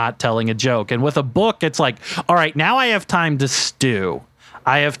by not telling a joke. And with a book, it's like, all right, now I have time to stew.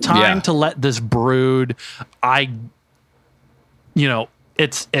 I have time to let this brood. It's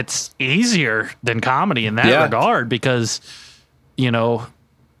easier than comedy in that regard because, the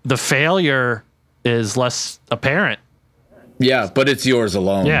failure is less apparent. Yeah, but it's yours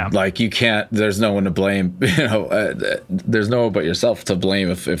alone. Yeah. Like you can't, there's no one to blame, there's no one but yourself to blame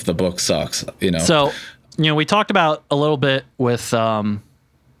if the book sucks, So, we talked about a little bit with, me and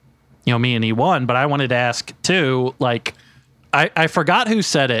E1, but I wanted to ask too, like, I forgot who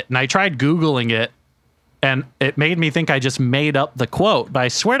said it and I tried Googling it and it made me think I just made up the quote, but I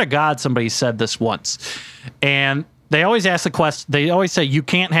swear to God, somebody said this once. And they always ask the question. They always say you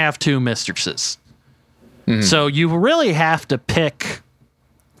can't have two mistresses. So you really have to pick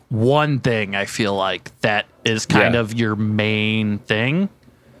one thing. I feel like that is kind of your main thing,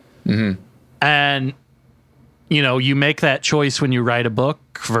 and you make that choice when you write a book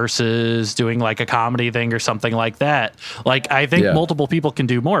versus doing like a comedy thing or something like that. Like, I think multiple people can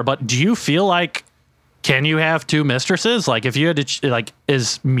do more, but do you feel like, can you have two mistresses? Like, if you had to,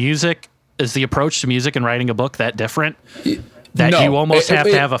 is the approach to music and writing a book that different that you almost have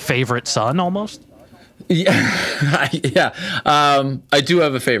to have a favorite son almost? Yeah, I do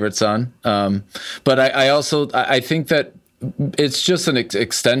have a favorite son, but I also think that it's just an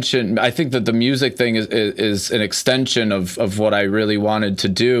extension. I think that the music thing is an extension of what I really wanted to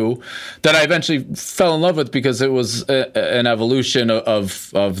do, that I eventually fell in love with because it was an evolution of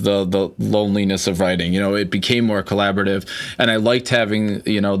the loneliness of writing. It became more collaborative, and I liked having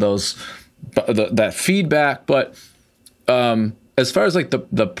that feedback. But as far as like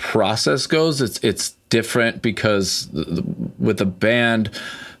the process goes, it's different because with a band,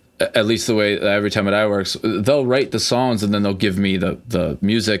 at least the way Every Time I works, they'll write the songs and then they'll give me the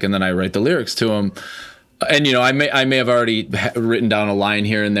music, and then I write the lyrics to them. And I may have already written down a line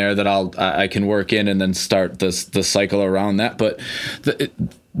here and there that I can work in and then start the cycle around that. But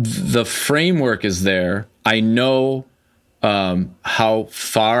the framework is there. I know how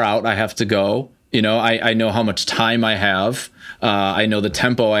far out I have to go. I know how much time I have. I know the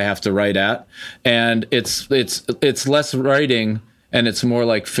tempo I have to write at, and it's less writing. And it's more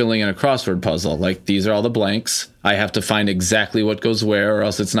like filling in a crossword puzzle. Like, these are all the blanks. I have to find exactly what goes where, or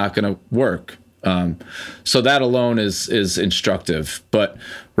else it's not going to work. So that alone is instructive. But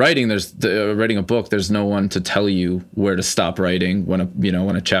writing a book, there's no one to tell you where to stop writing, when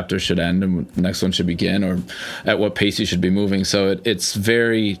a chapter should end and the next one should begin, or at what pace you should be moving. So it's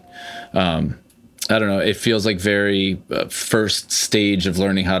very, I don't know. It feels like very first stage of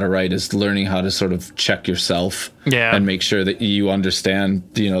learning how to write is learning how to sort of check yourself and make sure that you understand,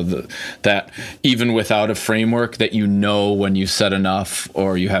 that even without a framework, that when you said enough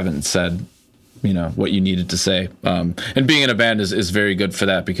or you haven't said, what you needed to say. And being in a band is very good for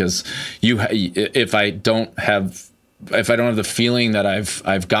that, because if I don't have the feeling that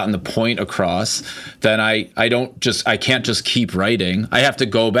I've gotten the point across, then I can't just keep writing. I have to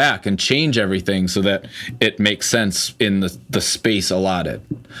go back and change everything so that it makes sense in the space allotted.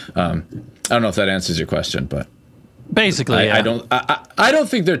 I don't know if that answers your question, but basically, I don't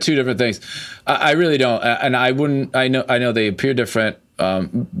think they're two different things. I really don't, and I wouldn't. I know they appear different,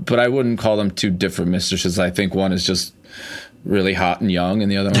 but I wouldn't call them two different mistresses. I think one is just really hot and young,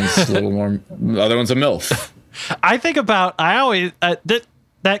 and the other one's a little more. The other one's a MILF. I think about, I always,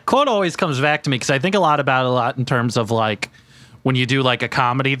 that quote always comes back to me, because I think a lot in terms of like when you do like a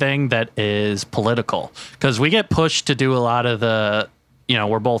comedy thing that is political, because we get pushed to do a lot of the,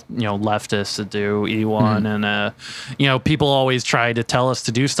 we're both, leftists to do E1 and, people always try to tell us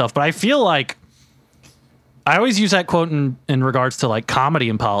to do stuff. But I feel like I always use that quote in regards to like comedy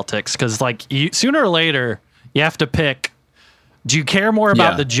and politics, because like sooner or later you have to pick, do you care more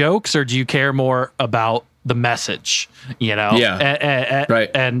about the jokes or do you care more about the message,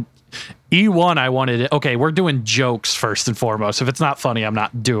 right. And E1, I wanted it. Okay, we're doing jokes first and foremost. If it's not funny, I'm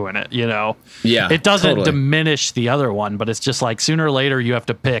not doing it. It doesn't diminish the other one, but it's just like sooner or later you have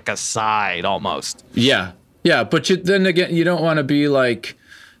to pick a side almost. But then again, you don't want to be like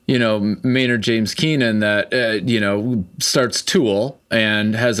Maynard James Keenan that starts Tool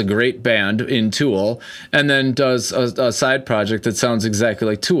and has a great band in Tool, and then does a side project that sounds exactly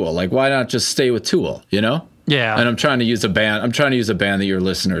like Tool. Like, why not just stay with Tool? Yeah. And I'm trying to use a band that your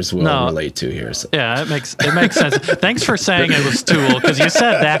listeners will relate to here. So. Yeah, it makes sense. Thanks for saying it was Tool, because you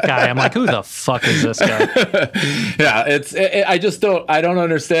said that guy. I'm like, who the fuck is this guy? I don't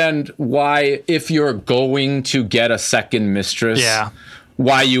understand why, if you're going to get a second mistress.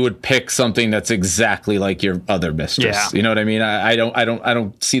 Why you would pick something that's exactly like your other mistress. You know what I mean? I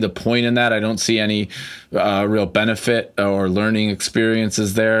don't see the point in that. I don't see any real benefit or learning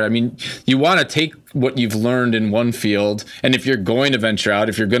experiences there. I mean, you want to take what you've learned in one field, and if you're going to venture out,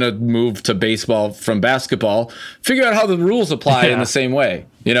 if you're going to move to baseball from basketball, figure out how the rules apply in the same way.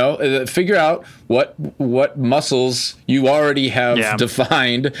 Figure out what muscles you already have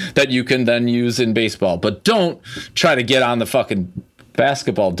defined that you can then use in baseball. But don't try to get on the fucking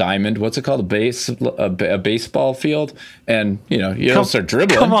basketball diamond. What's it called? A baseball field, and you don't start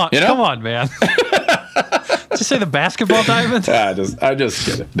dribbling. Come on, man. Did you say the basketball diamond? I just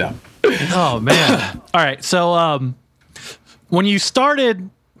kidding. No. Oh man. All right. So when you started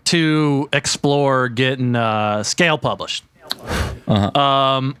to explore getting Scale published,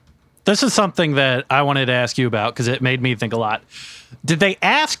 there's this is something that I wanted to ask you about because it made me think a lot. Did they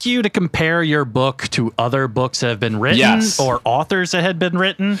ask you to compare your book to other books that have been written or authors that had been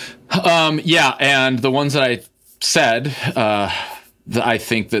written? Yeah, and the ones that I said, I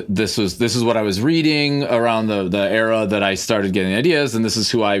think that this is what I was reading around the era that I started getting ideas, and this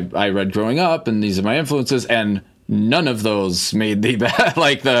is who I read growing up, and these are my influences, and none of those made the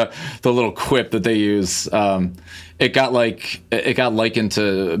like the little quip that they use. It got likened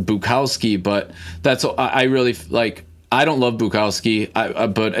to Bukowski, but that's I really like. I don't love Bukowski,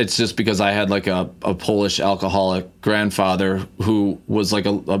 but it's just because I had like a Polish alcoholic grandfather who was like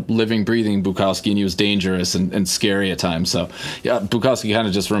a living, breathing Bukowski, and he was dangerous and scary at times. So yeah, Bukowski kind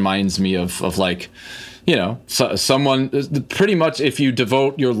of just reminds me of like, you know, someone pretty much if you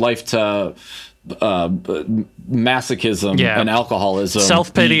devote your life to masochism and alcoholism,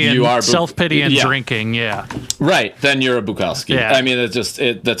 self-pity and drinking. Yeah. Right. Then you're a Bukowski. Yeah. I mean,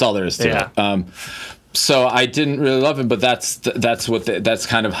 that's all there is to it. So I didn't really love him, but that's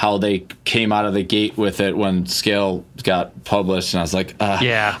kind of how they came out of the gate with it when Scale got published, and I was like,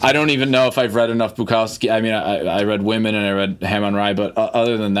 I don't even know if I've read enough Bukowski. I mean, I read Women and I read Ham on Rye, but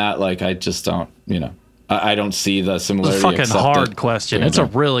other than that, like I just don't, you know. I don't see the similarity. It's a fucking hard question. It's a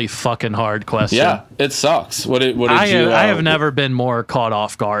really fucking hard question. Yeah, it sucks. What did you? I have never been more caught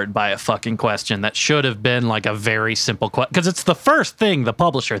off guard by a fucking question that should have been like a very simple question, because it's the first thing the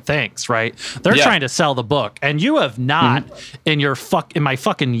publisher thinks, right? They're trying to sell the book, and you have not in my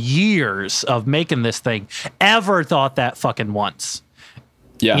fucking years of making this thing ever thought that fucking once.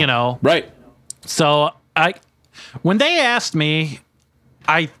 Yeah, you know, right? So when they asked me,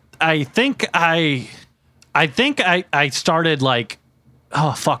 I think I started like,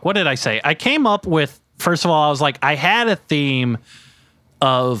 oh, fuck, what did I say? I came up with, first of all, I was like, I had a theme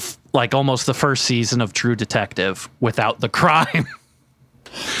of like almost the first season of True Detective without the crime.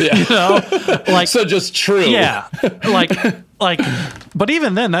 Yeah. You know? Like, so just true. Yeah. Like, but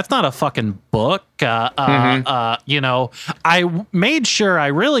even then, that's not a fucking book. You know, I made sure I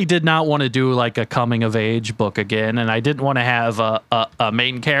really did not want to do like a coming of age book again. And I didn't want to have a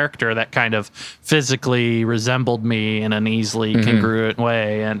main character that kind of physically resembled me in an easily congruent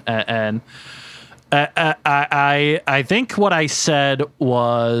way. And I think what I said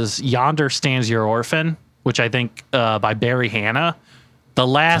was Yonder Stands Your Orphan, which I think by Barry Hannah. The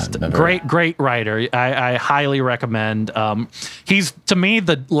last great writer. I highly recommend. He's, to me,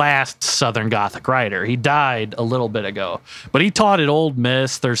 the last Southern Gothic writer. He died a little bit ago, but he taught at Ole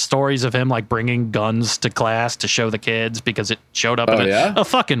Miss. There's stories of him like bringing guns to class to show the kids because it showed up in a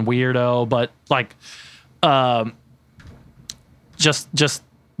fucking weirdo. But like, just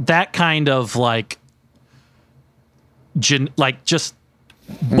that kind of like, just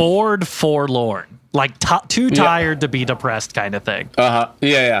bored, forlorn. Like too tired to be depressed kind of thing.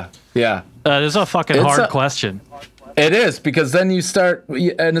 Yeah. It's a fucking hard question. It is, because then you start,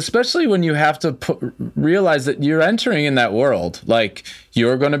 and especially when you have to realize that you're entering in that world. Like,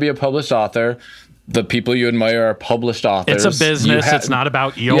 you're going to be a published author. The people you admire are published authors. It's a business. It's not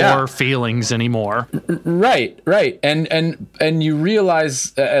about your feelings anymore. Right. And you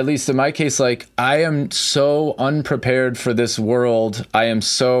realize, at least in my case, like, I am so unprepared for this world. I am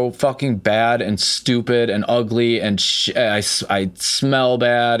so fucking bad and stupid and ugly, and I smell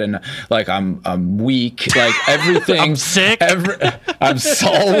bad, and like I'm weak. Like everything. I'm sick. I'm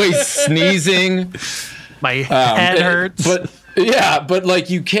always sneezing. My head hurts. But like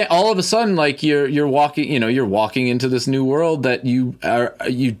you can't, all of a sudden, like you're walking into this new world that you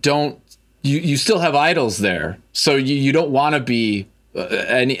still have idols there. So you don't want to be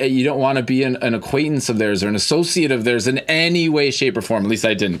you don't want to be an acquaintance of theirs or an associate of theirs in any way, shape, or form. At least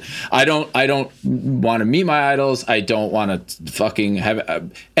I didn't. I don't want to meet my idols. I don't want to fucking have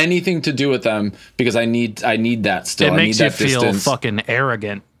anything to do with them, because I need that still. It makes you feel distance. Fucking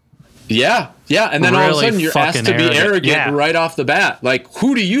arrogant. Yeah, and then really all of a sudden you're asked to be arrogant right off the bat. Like,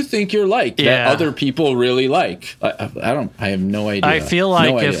 who do you think you're like that other people really like? I have no idea. I feel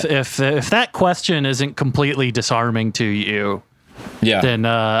like if that question isn't completely disarming to you, then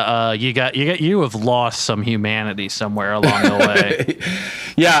you have lost some humanity somewhere along the way.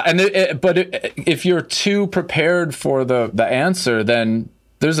 Yeah, and if you're too prepared for the answer, then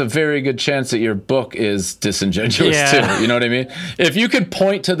there's a very good chance that your book is disingenuous too. You know what I mean? If you could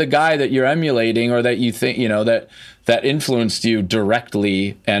point to the guy that you're emulating, or that you think, you know, that influenced you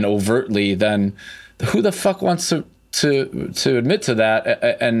directly and overtly, then who the fuck wants to admit to that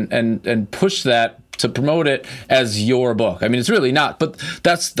and push that to promote it as your book? I mean, it's really not. But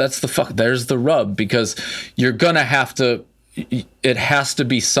there's the rub, because you're gonna have to. It has to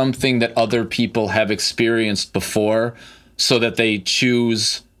be something that other people have experienced before, so that they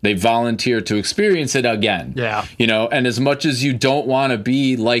choose They volunteer to experience it again. Yeah. You know, and as much as you don't want to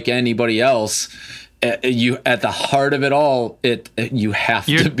be like anybody else, you at the heart of it all, you have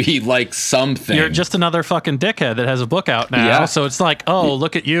to be like something. You're just another fucking dickhead that has a book out now. Yeah. So it's like, oh,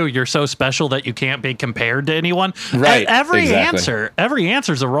 look at you. You're so special that you can't be compared to anyone. Right. And every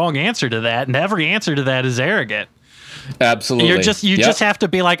answer is a wrong answer to that, and every answer to that is arrogant. Absolutely. You just have to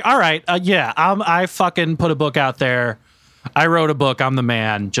be like, all right, I fucking put a book out there. I wrote a book. I'm the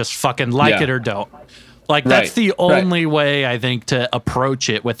man. Just fucking like it or don't. Like that's the only way I think to approach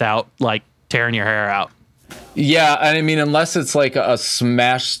it without like tearing your hair out. Yeah, and I mean, unless it's like a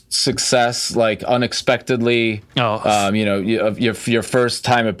smash success, like unexpectedly, you know, your first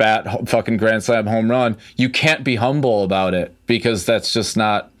time at bat, fucking grand slam home run, you can't be humble about it because that's just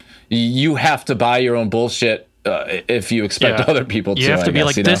not. You have to buy your own bullshit. If you expect other people to, you have to be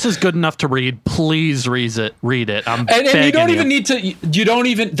like, this is good enough to read. Please read it. And you don't even need to. You don't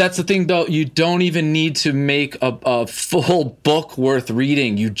even. That's the thing, though. You don't even need to make a full book worth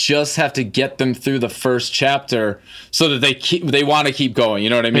reading. You just have to get them through the first chapter so that they want to keep going. You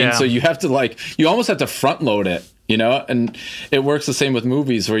know what I mean? Yeah. So you have to you almost have to front load it. You know, and it works the same with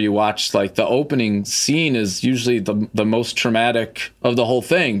movies where you watch like the opening scene is usually the most traumatic of the whole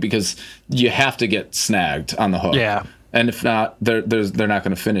thing because you have to get snagged on the hook. Yeah. And if not, they're not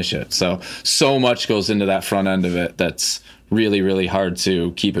going to finish it. So much goes into that front end of it that's really, really hard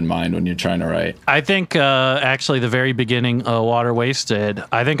to keep in mind when you're trying to write. I think actually the very beginning of Water Wasted,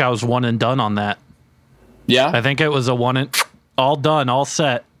 I think I was one and done on that. Yeah? I think it was a one and all done, all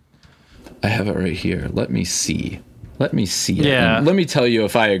set. I have it right here. Let me see it. Yeah. And let me tell you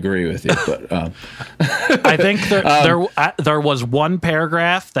if I agree with you. But I think there was one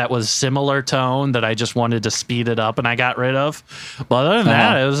paragraph that was similar tone that I just wanted to speed it up and I got rid of. But other than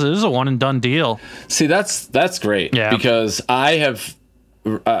that, it was a one and done deal. See, that's great. Yeah. Because I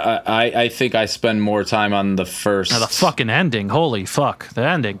think I spend more time on the first. Now the fucking ending. Holy fuck. The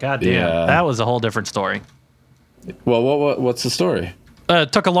ending. Goddamn. Yeah. That was a whole different story. Well, what's the story?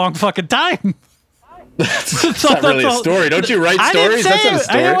 It took a long fucking time. That's not really a story. Don't you write stories? That's not a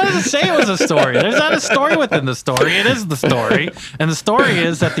story. I wanted to say it was a story. There's not a story within the story. It is the story. And the story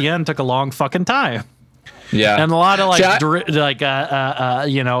is at the end took a long fucking time. Yeah. And a lot of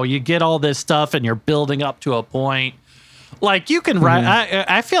you know, you get all this stuff and you're building up to a point. Like you can write,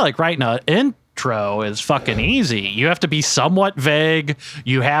 I feel like writing an intro is fucking easy. You have to be somewhat vague.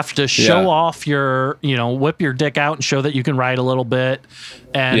 You have to show off your, you know, whip your dick out and show that you can write a little bit.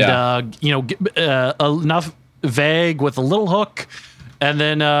 And, you know, enough vague with a little hook. And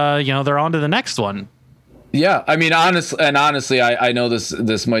then, you know, they're on to the next one. Yeah, I mean, honestly, I know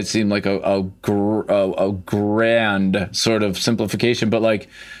this might seem like a grand sort of simplification, but like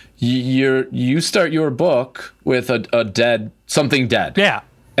you start your book with something dead. Yeah.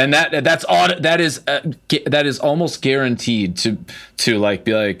 And that is almost guaranteed to like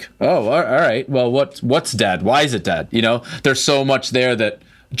be like, oh, all right, well, what's dead? Why is it dead? You know, there's so much there that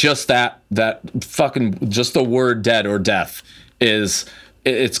just that fucking just the word dead or death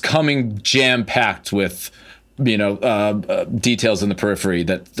it's coming jam packed with, you know, details in the periphery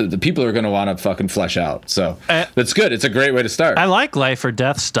that the people are going to want to fucking flesh out. So that's good. It's a great way to start. I like life or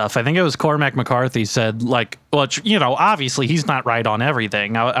death stuff. I think it was Cormac McCarthy said, like, well, you know, obviously he's not right on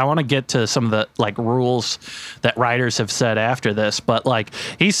everything. I want to get to some of the like rules that writers have said after this, but like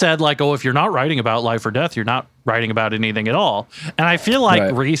he said, like, oh, if you're not writing about life or death, you're not writing about anything at all. And I feel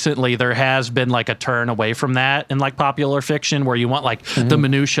like recently there has been like a turn away from that in like popular fiction where you want like the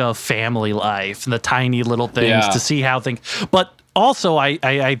minutia of family life and the tiny little things to see how things, but also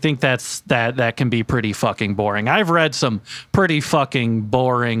I think that can be pretty fucking boring. I've read some pretty fucking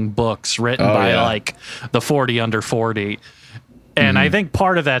boring books written by like the 40 under 40. And I think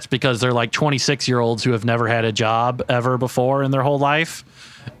part of that's because they're like 26-year-olds who have never had a job ever before in their whole life.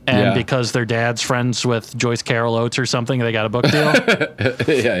 And because their dad's friends with Joyce Carol Oates or something, they got a book deal.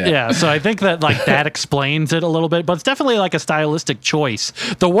 Yeah. So I think that like that explains it a little bit, but it's definitely like a stylistic choice.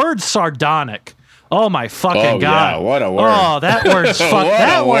 The word sardonic. Oh my fucking God. Yeah, what a word. Oh, that word's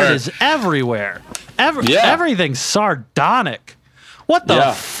that word is everywhere. Everything's sardonic. What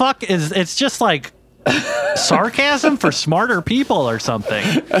the fuck is it's just like sarcasm for smarter people or something.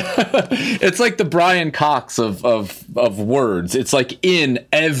 It's like the Brian Cox of words. It's like in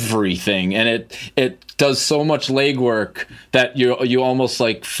everything, and it does so much legwork that you almost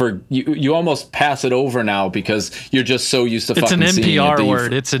like you almost pass it over now because you're just so used to. It's an NPR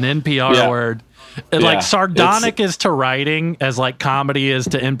word. It's an NPR word. Like sardonic is to writing as like comedy is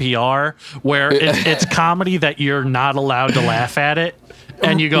to NPR, where it's comedy that you're not allowed to laugh at it.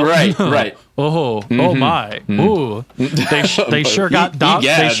 and you go, right. Oh my, ooh, they sure got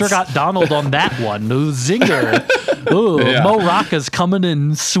they sure got Donald on that one. Ooh, zinger. Ooh, Mo Rocca's coming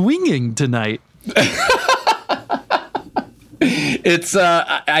in swinging tonight. It's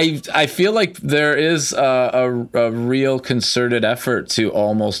I feel like there is a real concerted effort to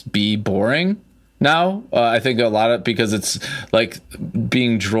almost be boring now. I think a lot of, because it's like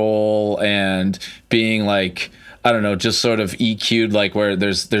being droll and being like, I don't know, just sort of EQ'd, like where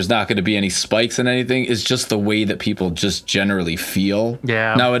there's not going to be any spikes in anything. It's just the way that people just generally feel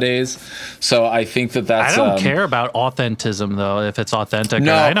nowadays. So I think that's... I don't care about authentism, though, if it's authentic.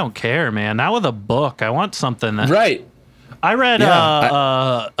 No. I don't care, man. Not with a book. I want something that... Right. I read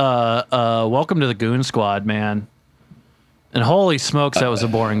Welcome to the Goon Squad, man. And holy smokes, that was a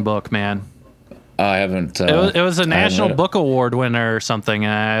boring book, man. I haven't. It was a National Book Award winner or something,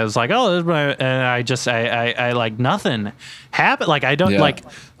 and I was like, "Oh," and I like nothing happened. Like I don't like.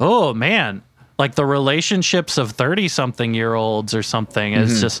 Oh man, like the relationships of 30-something-year-olds or something.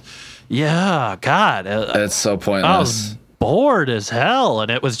 It's just, God, it's so pointless. I was bored as hell,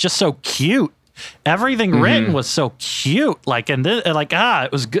 and it was just so cute. Everything written was so cute. Like and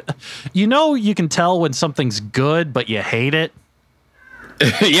it was good. You know, you can tell when something's good, but you hate it.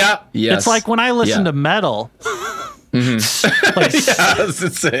 Yeah. Yes. It's like when I listen to metal. Like, I was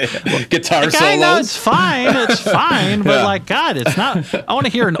to say, guitar solos. I know it's fine, but like, God, it's not. I want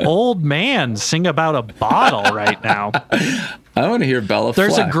to hear an old man sing about a bottle right now. I want to hear Bella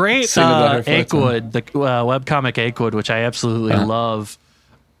There's Fleck a great Achewood, the webcomic Achewood, which I absolutely love.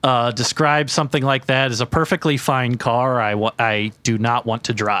 Describes something like that as a perfectly fine car I do not want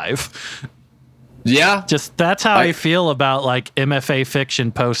to drive. Yeah. Just that's how I feel about like MFA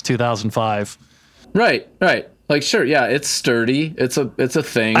fiction post 2005. Right. Like, sure, yeah, it's sturdy. It's a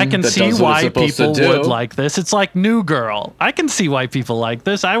thing. I can see why people would like this. It's like New Girl. I can see why people like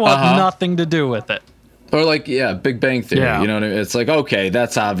this. I want nothing to do with it. Or like, Big Bang Theory. Yeah. You know what I mean? It's like, okay,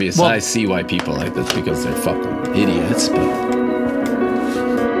 that's obvious. Well, I see why people like this because they're fucking idiots, but